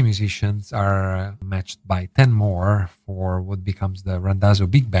those three musicians are matched by 10 more for what becomes the Randazzo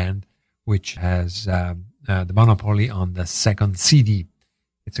Big Band, which has the monopoly on the second CD.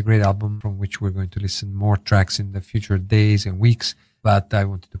 It's a great album from which we're going to listen more tracks in the future days and weeks, but I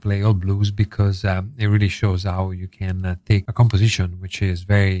wanted to play All Blues because it really shows how you can take a composition which is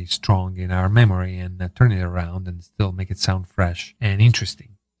very strong in our memory and turn it around and still make it sound fresh and interesting.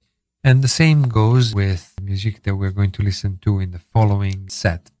 And the same goes with the music that we're going to listen to in the following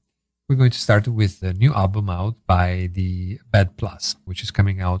set. We're going to start with the new album out by the Bad Plus, which is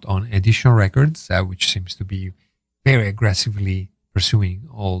coming out on Edition Records, which seems to be very aggressively pursuing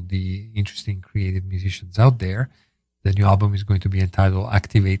all the interesting creative musicians out there. The new album is going to be entitled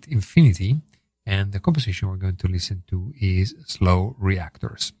Activate Infinity, and the composition we're going to listen to is Slow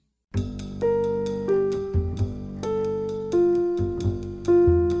Reactors.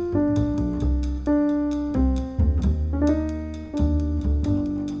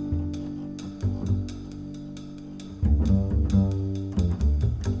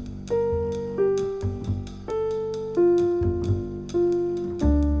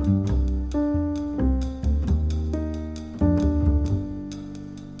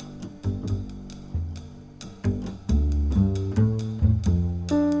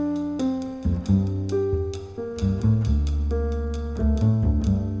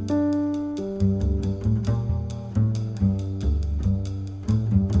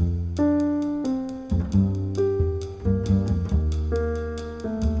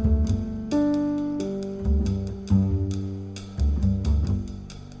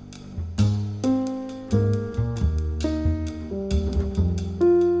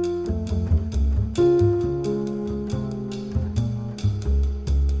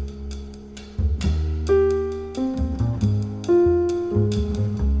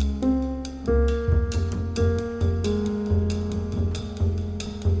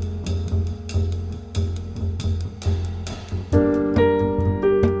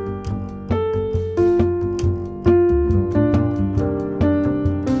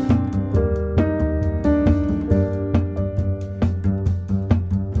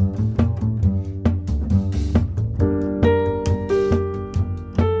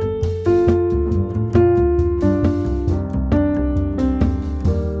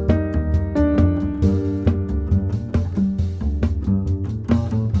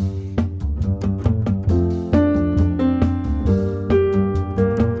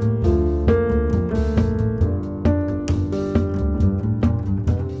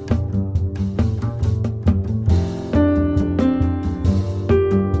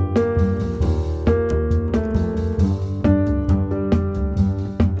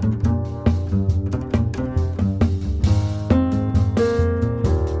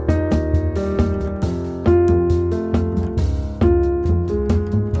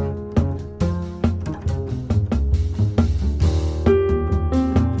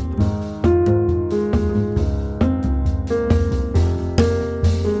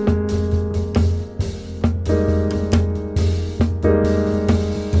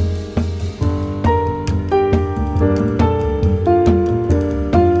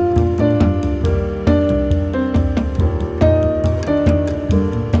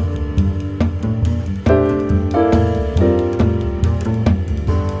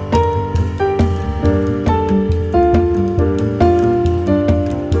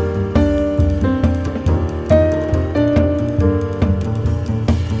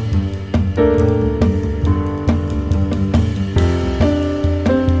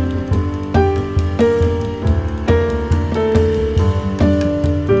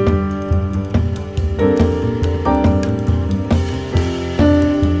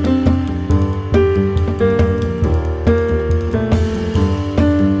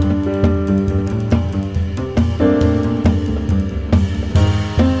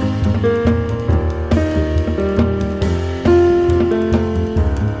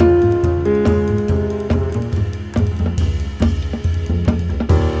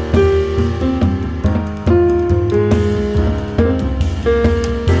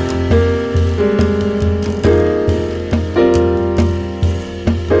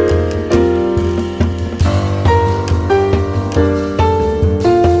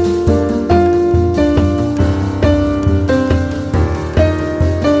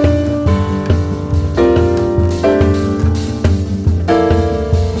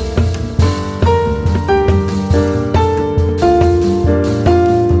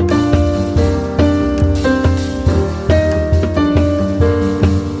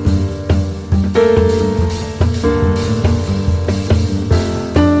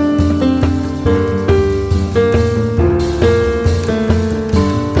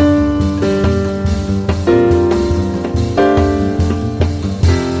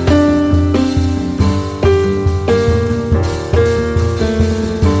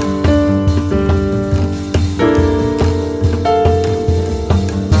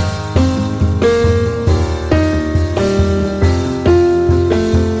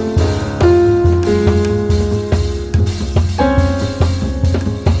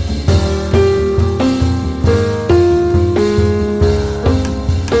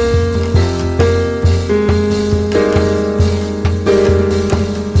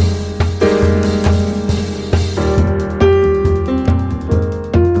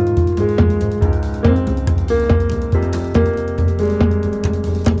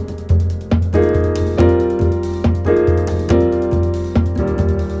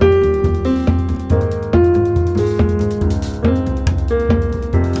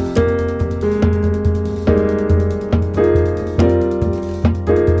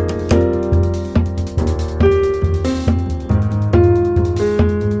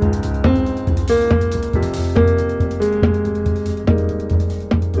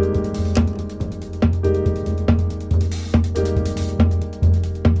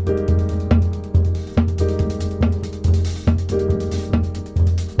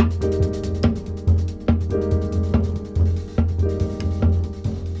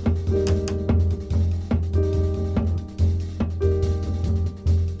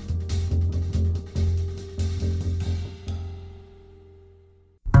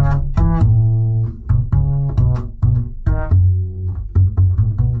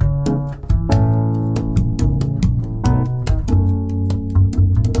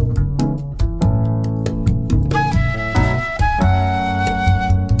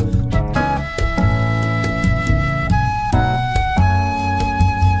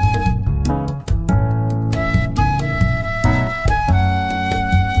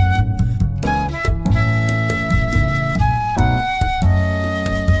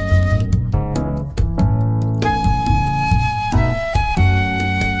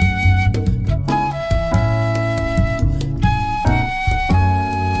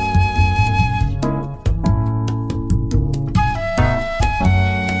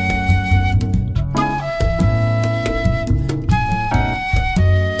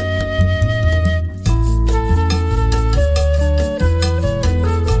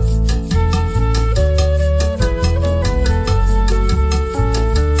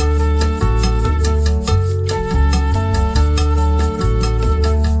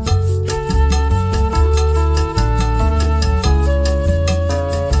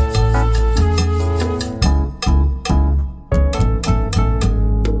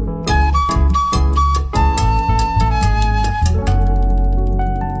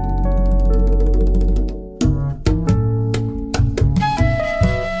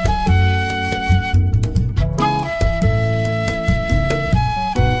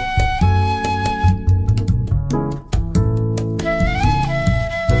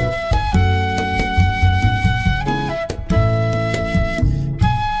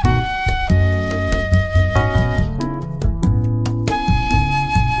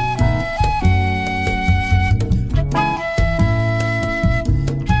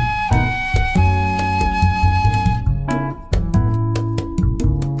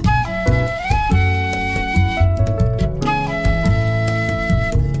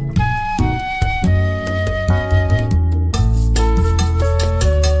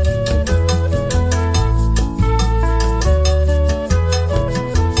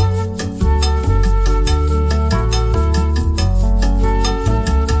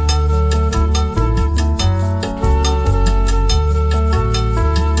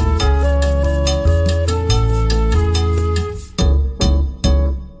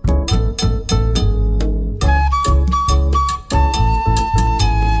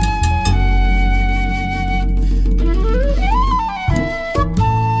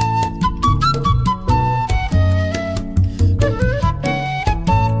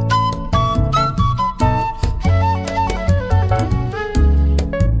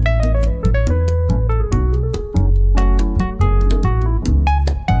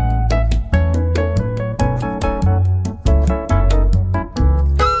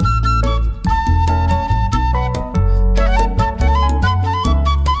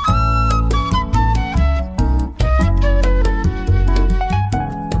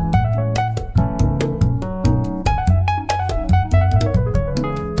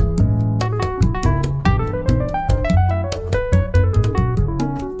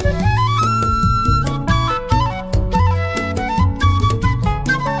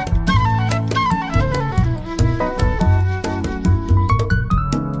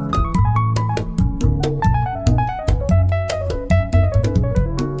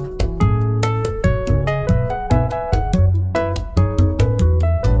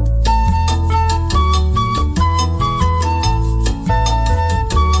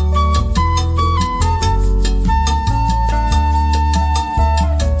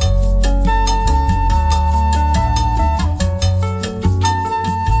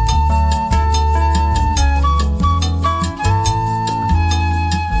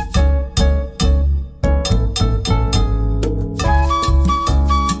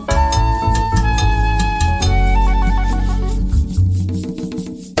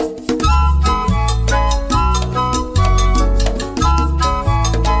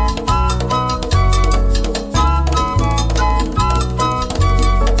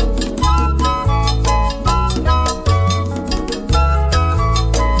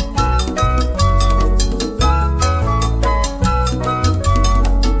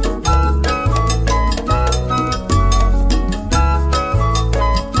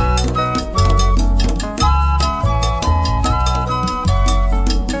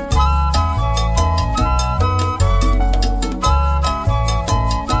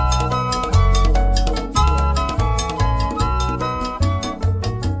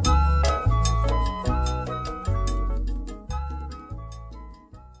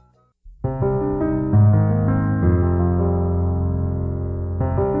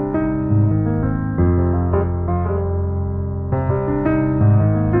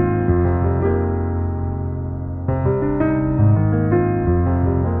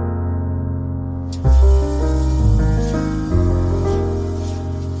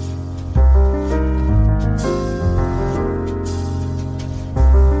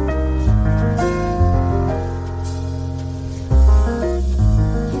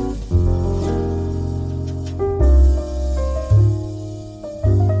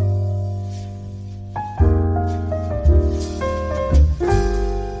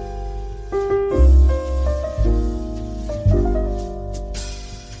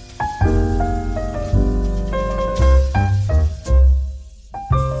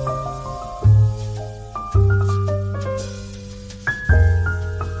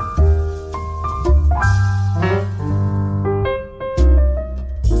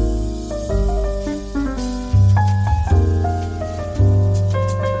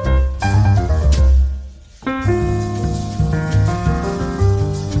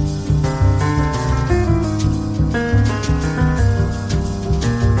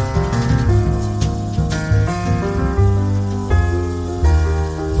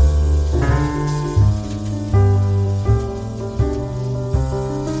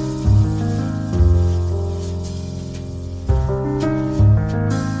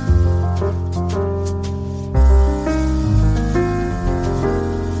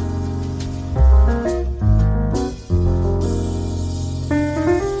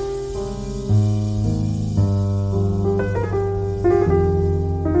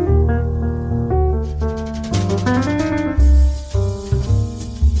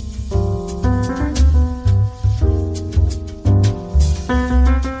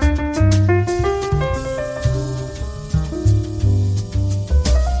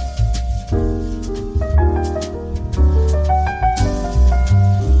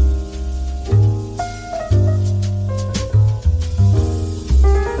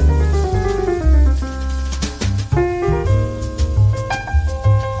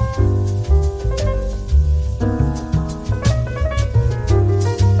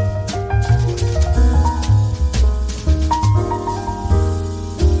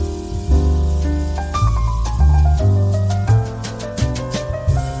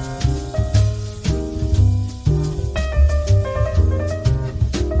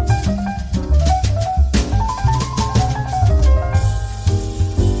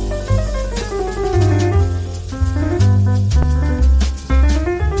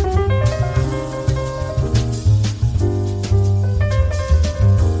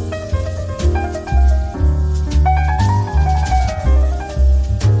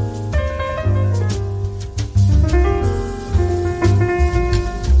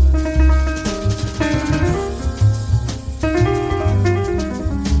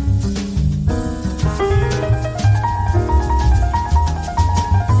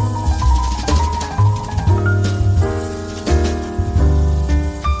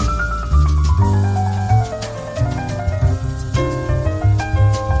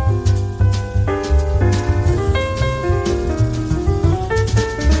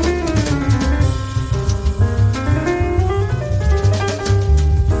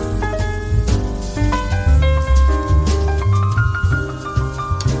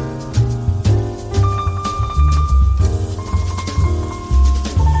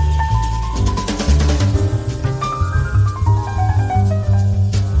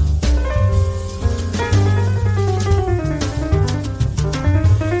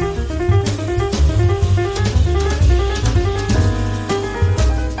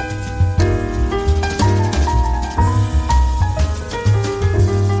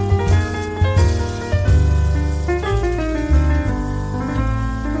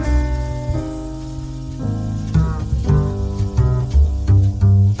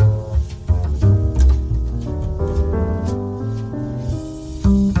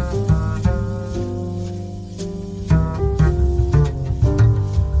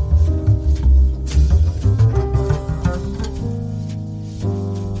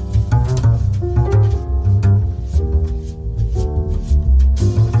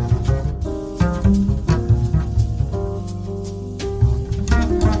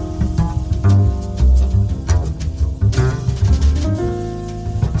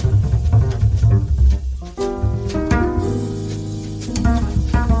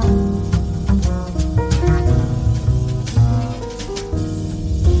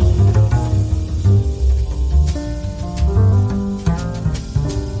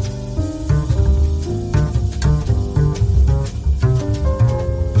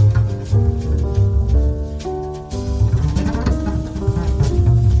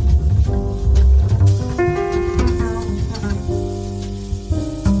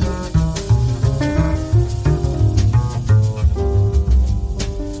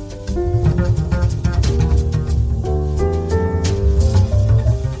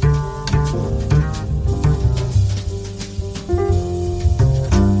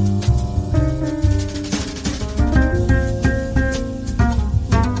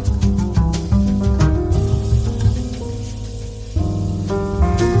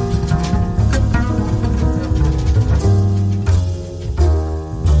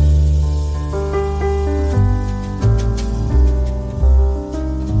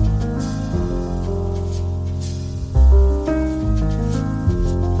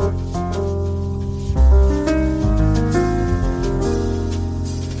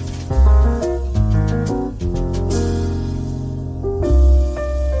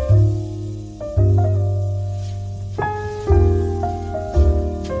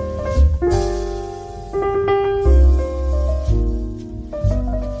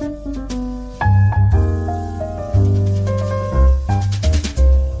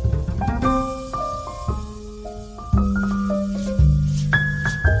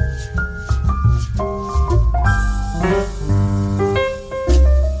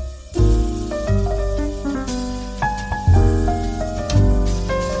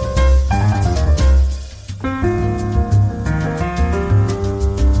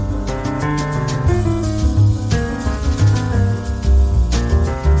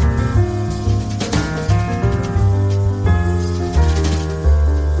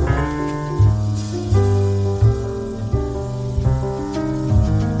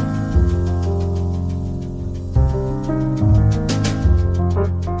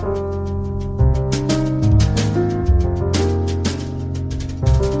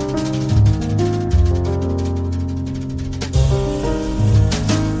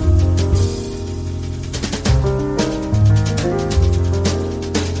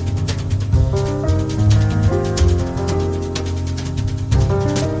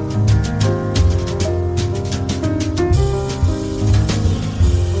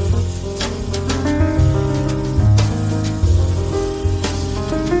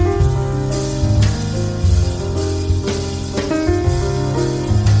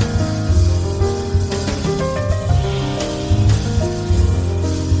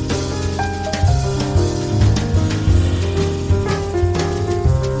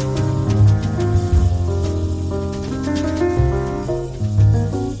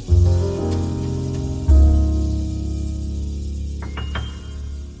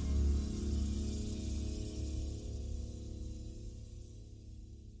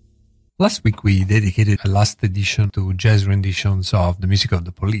 Last week we dedicated a last edition to jazz renditions of the music of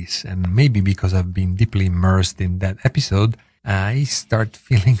the Police, and maybe because I've been deeply immersed in that episode, I start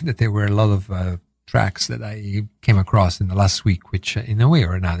feeling that there were a lot of tracks that I came across in the last week, which in a way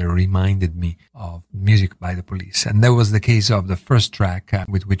or another reminded me of music by the Police. And that was the case of the first track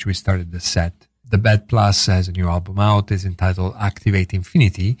with which we started the set. The Bad Plus has a new album out. It's entitled Activate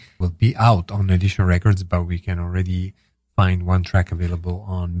Infinity. It will be out on Edition Records, but we can already find one track available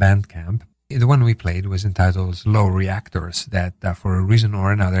on Bandcamp. The one we played was entitled Slow Reactors, that for a reason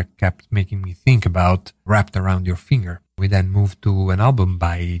or another kept making me think about Wrapped Around Your Finger. We then moved to an album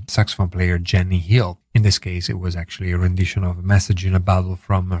by saxophone player Jenny Hill. In this case, it was actually a rendition of A Message in a Bottle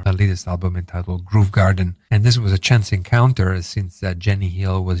from her latest album entitled Groove Garden. And this was a chance encounter since Jenny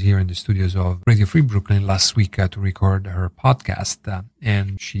Hill was here in the studios of Radio Free Brooklyn last week to record her podcast.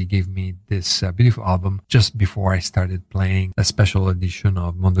 And she gave me this beautiful album just before I started playing a special edition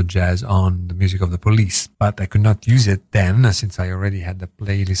of Mondo Jazz on the music of the Police. But I could not use it then since I already had the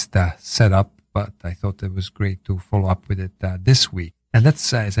playlist set up. But I thought it was great to follow up with it this week. And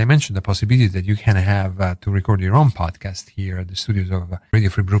that's, as I mentioned, the possibility that you can have to record your own podcast here at the studios of Radio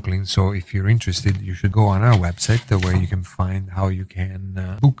Free Brooklyn. So if you're interested, you should go on our website where you can find how you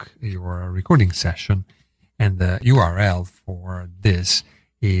can book your recording session. And the URL for this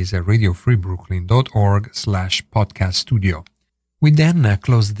is radiofreebrooklyn.org/podcast studio. We then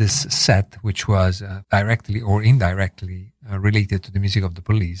closed this set, which was directly or indirectly related to the music of the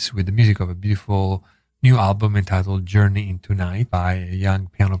Police, with the music of a beautiful new album entitled Journey into Night by a young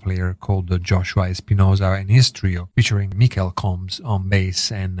piano player called Joshua Espinosa and his trio, featuring Michael Combs on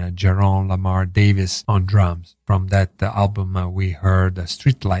bass and Jaron Lamar Davis on drums. From that album, we heard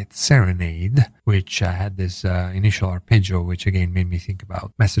Streetlight Serenade, which had this initial arpeggio, which again made me think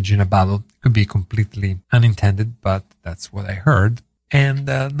about Message in a Bottle. Could be completely unintended, but that's what I heard. And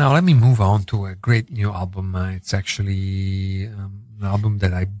now let me move on to a great new album. It's actually an album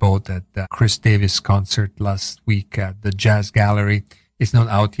that I bought at the Chris Davis concert last week at the Jazz Gallery. It's not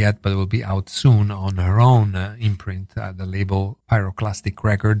out yet, but it will be out soon on her own imprint, the label Pyroclastic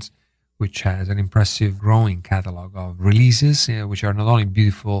Records, which has an impressive growing catalog of releases, which are not only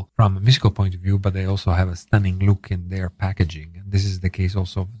beautiful from a musical point of view, but they also have a stunning look in their packaging. And this is the case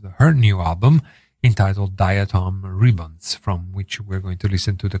also of her new album, entitled Diatom Ribbons, from which we're going to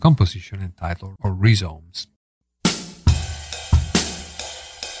listen to the composition entitled Rhizomes.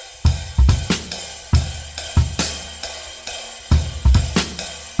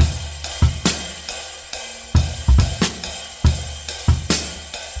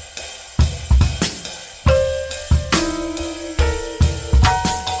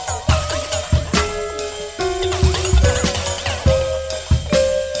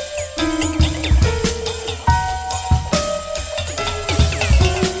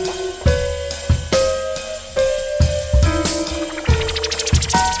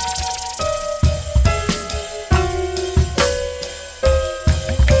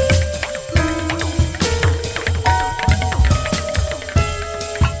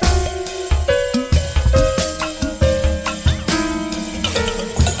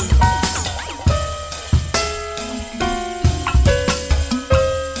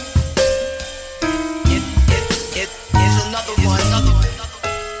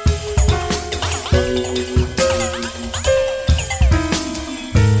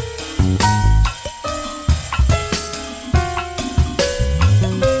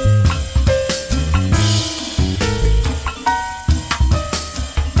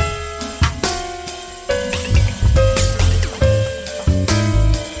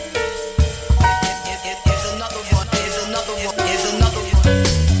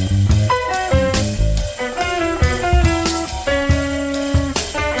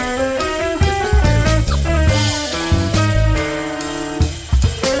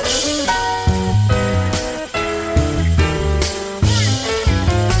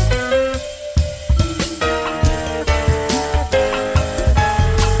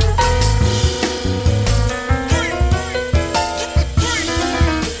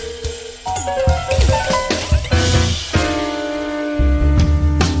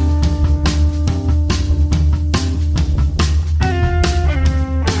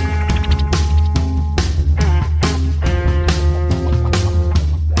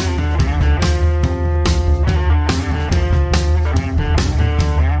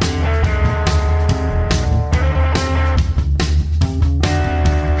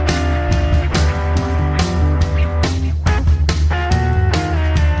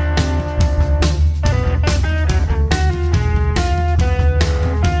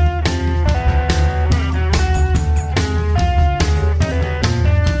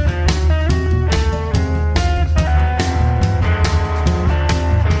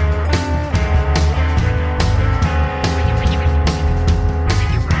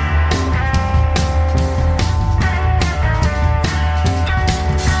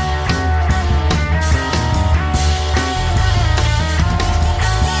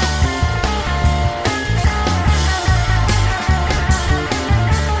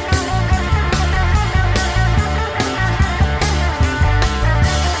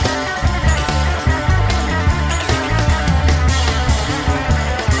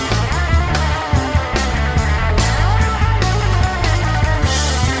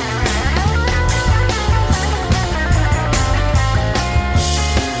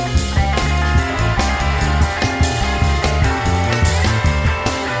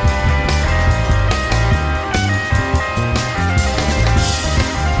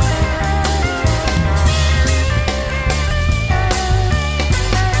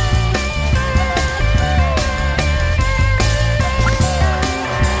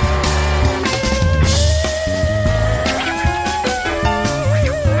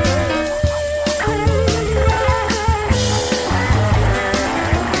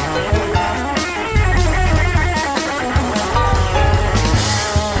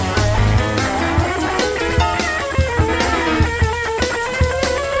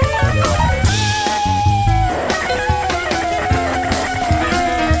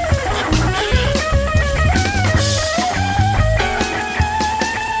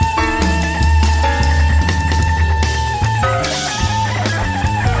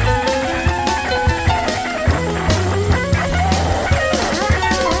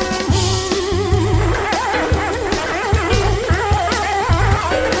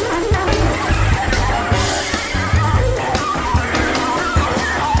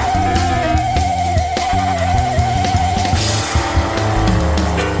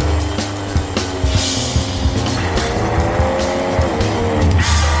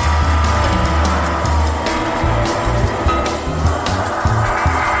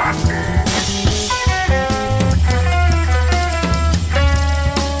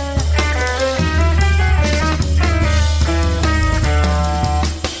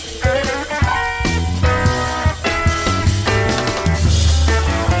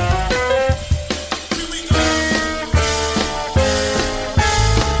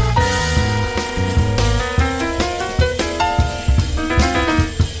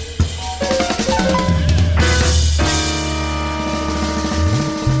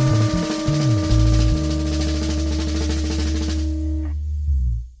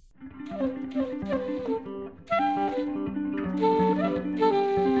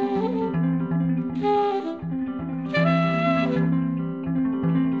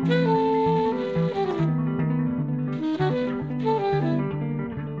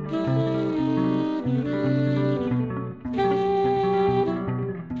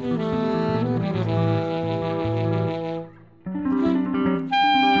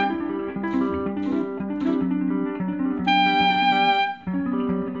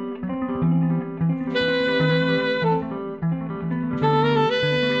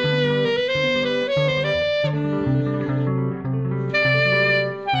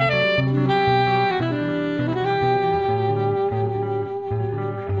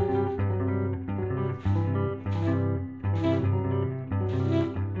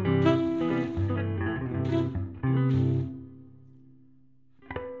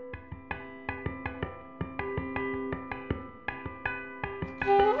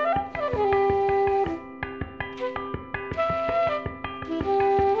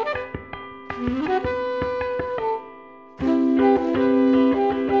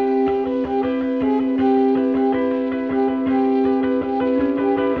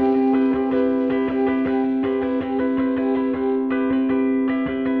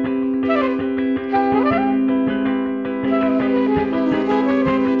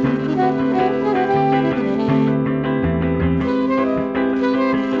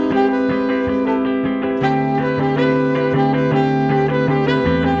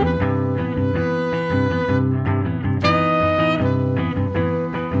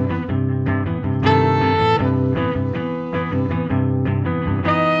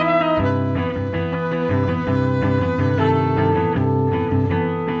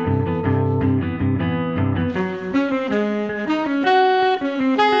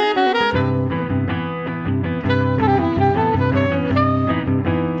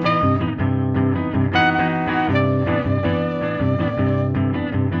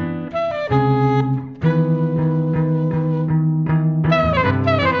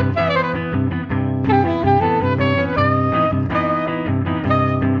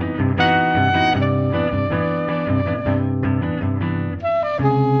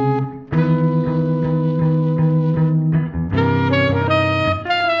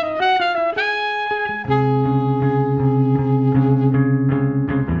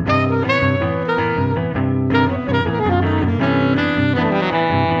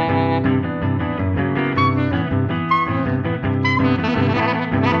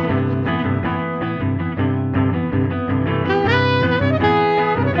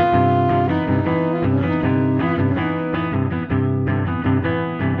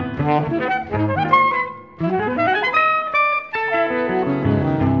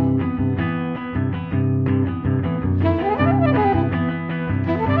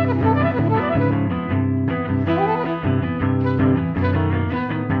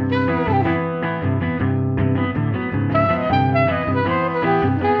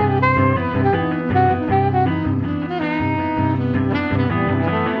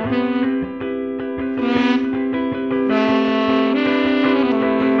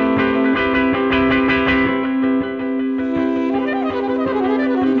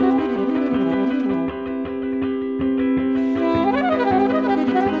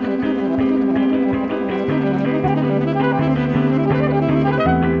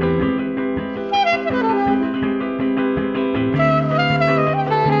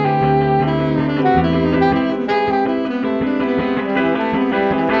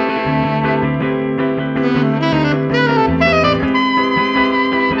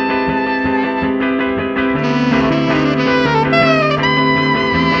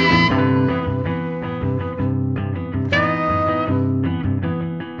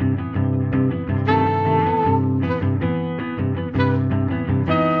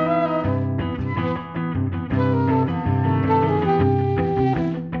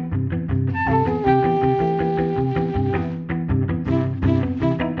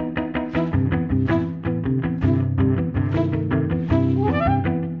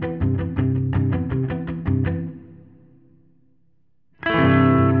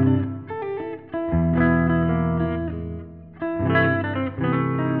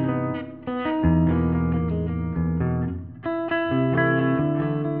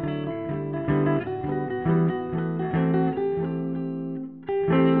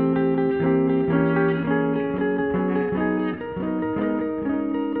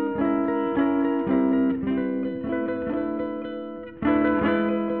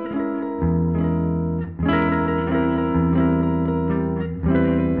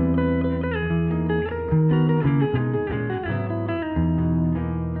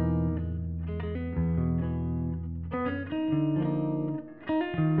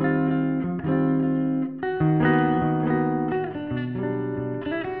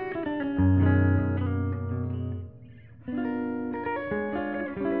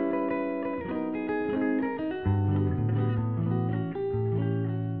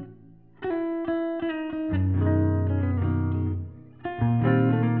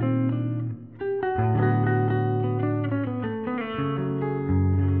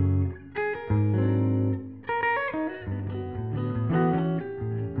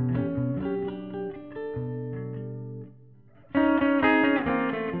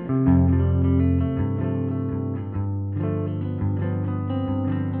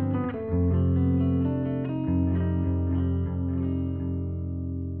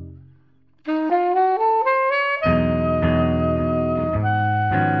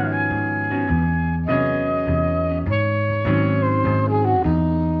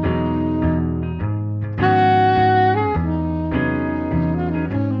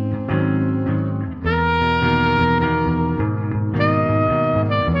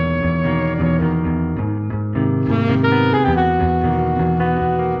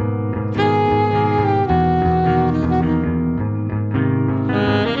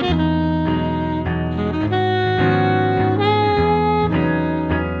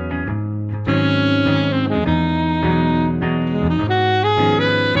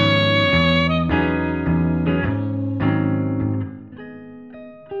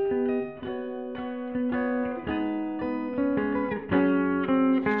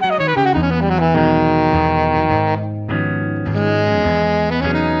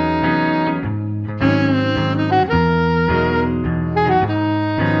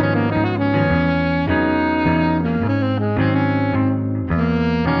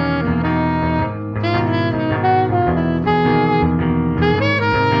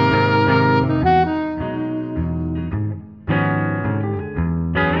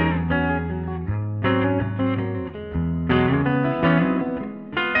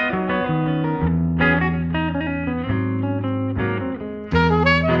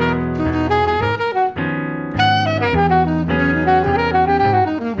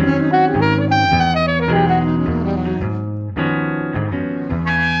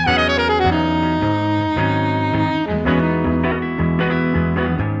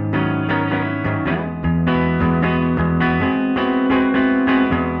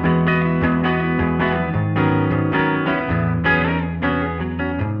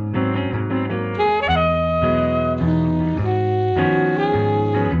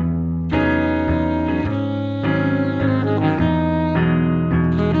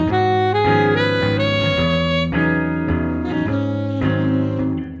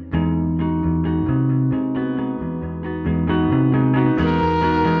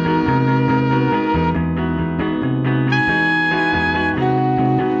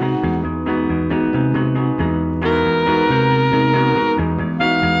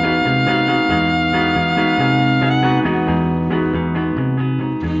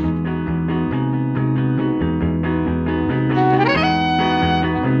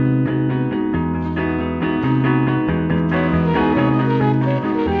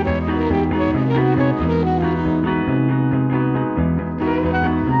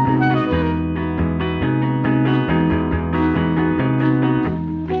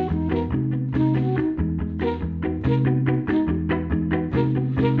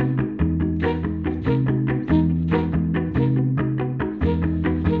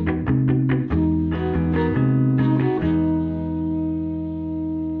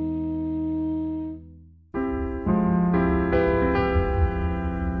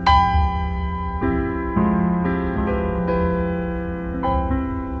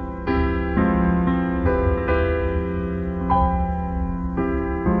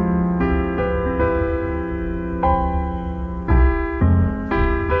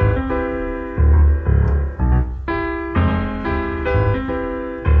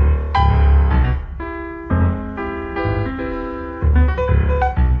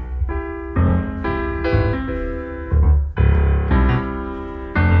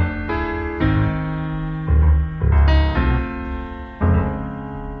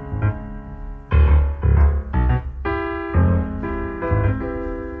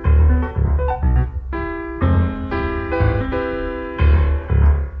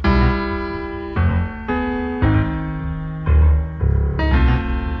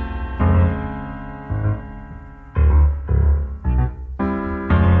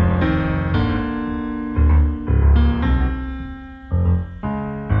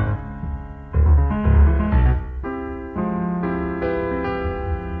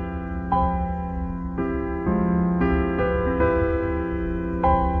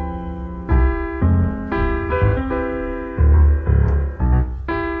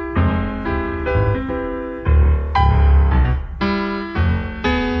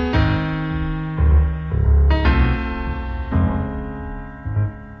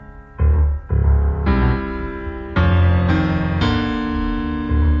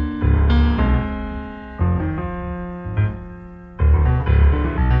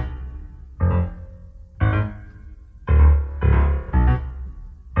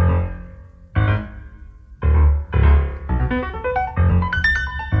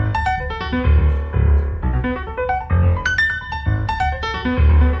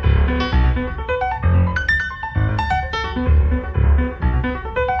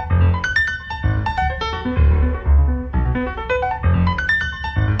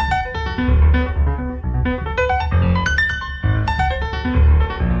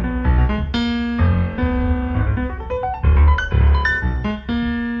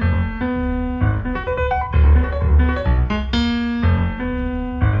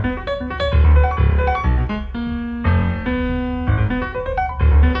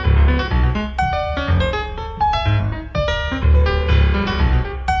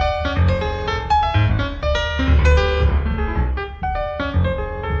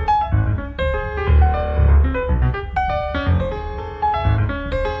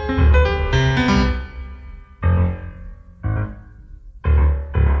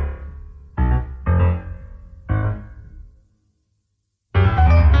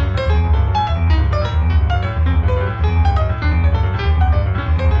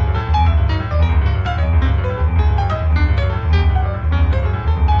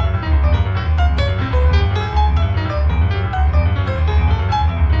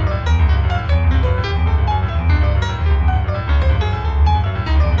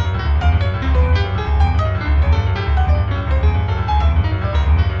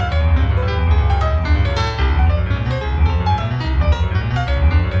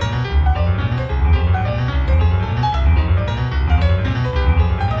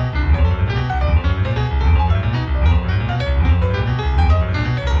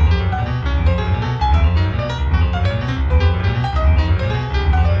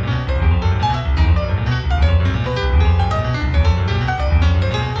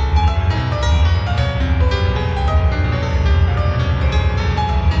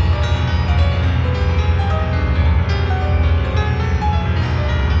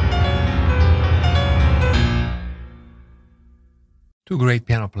 Two great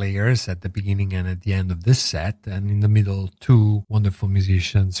piano players at the beginning and at the end of this set, and in the middle, two wonderful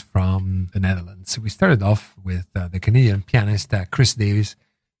musicians from the Netherlands. We started off with the Canadian pianist Chris Davis.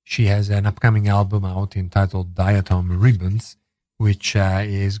 She has an upcoming album out entitled Diatom Ribbons, which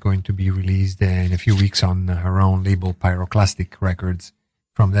is going to be released in a few weeks on her own label, Pyroclastic Records.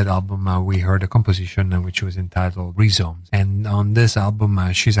 From that album, we heard a composition which was entitled Rhizomes. And on this album,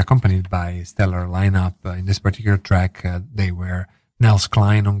 she's accompanied by a stellar lineup. In this particular track, they were Nels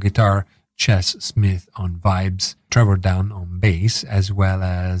Klein on guitar, Chess Smith on vibes, Trevor Dunn on bass, as well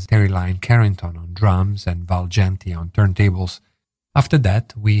as Terry Lyne Carrington on drums and Val Genti on turntables. After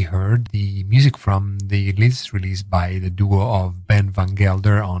that, we heard the music from the latest release by the duo of Ben Van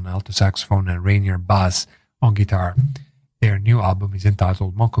Gelder on alto saxophone and Rainier bass on guitar. Their new album is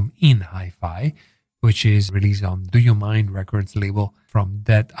entitled Mokum in Hi-Fi, which is released on Do You Mind Records label. From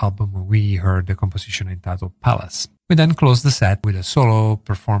that album, we heard the composition entitled Palace. We then closed the set with a solo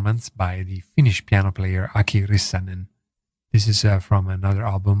performance by the Finnish piano player Aki Rissanen. This is from another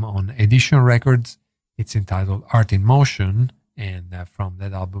album on Edition Records. It's entitled Art in Motion, and from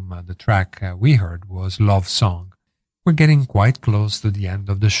that album, the track we heard was Love Song. We're getting quite close to the end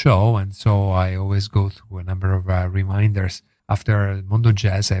of the show, and so I always go through a number of reminders. After Mondo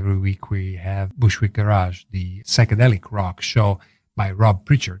Jazz, every week we have Bushwick Garage, the psychedelic rock show by Rob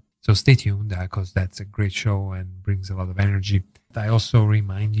Pritchard. So stay tuned, because that's a great show and brings a lot of energy. I also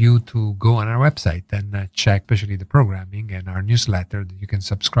remind you to go on our website and check especially the programming and our newsletter that you can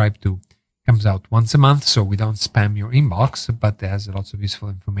subscribe to. It comes out once a month, so we don't spam your inbox, but it has lots of useful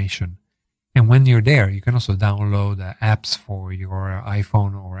information. And when you're there, you can also download apps for your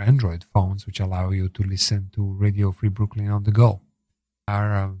iPhone or Android phones, which allow you to listen to Radio Free Brooklyn on the go.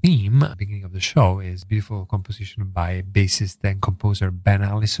 Our theme, at the beginning of the show, is a beautiful composition by bassist and composer Ben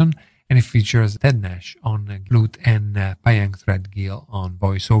Allison, and it features Ted Nash on flute and Payang Threadgill on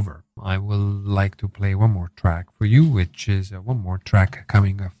voiceover. I will like to play one more track for you, which is one more track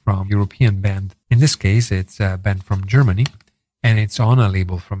coming from a European band. In this case, it's a band from Germany, and it's on a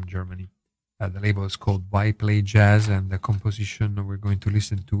label from Germany. The label is called Why Play Jazz, and the composition we're going to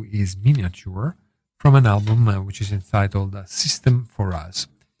listen to is Miniature, from an album which is entitled System for Us,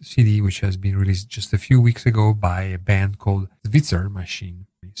 a CD which has been released just a few weeks ago by a band called Switzer Machine.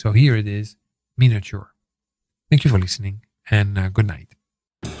 So here it is, Miniature. Thank you for listening, and good night.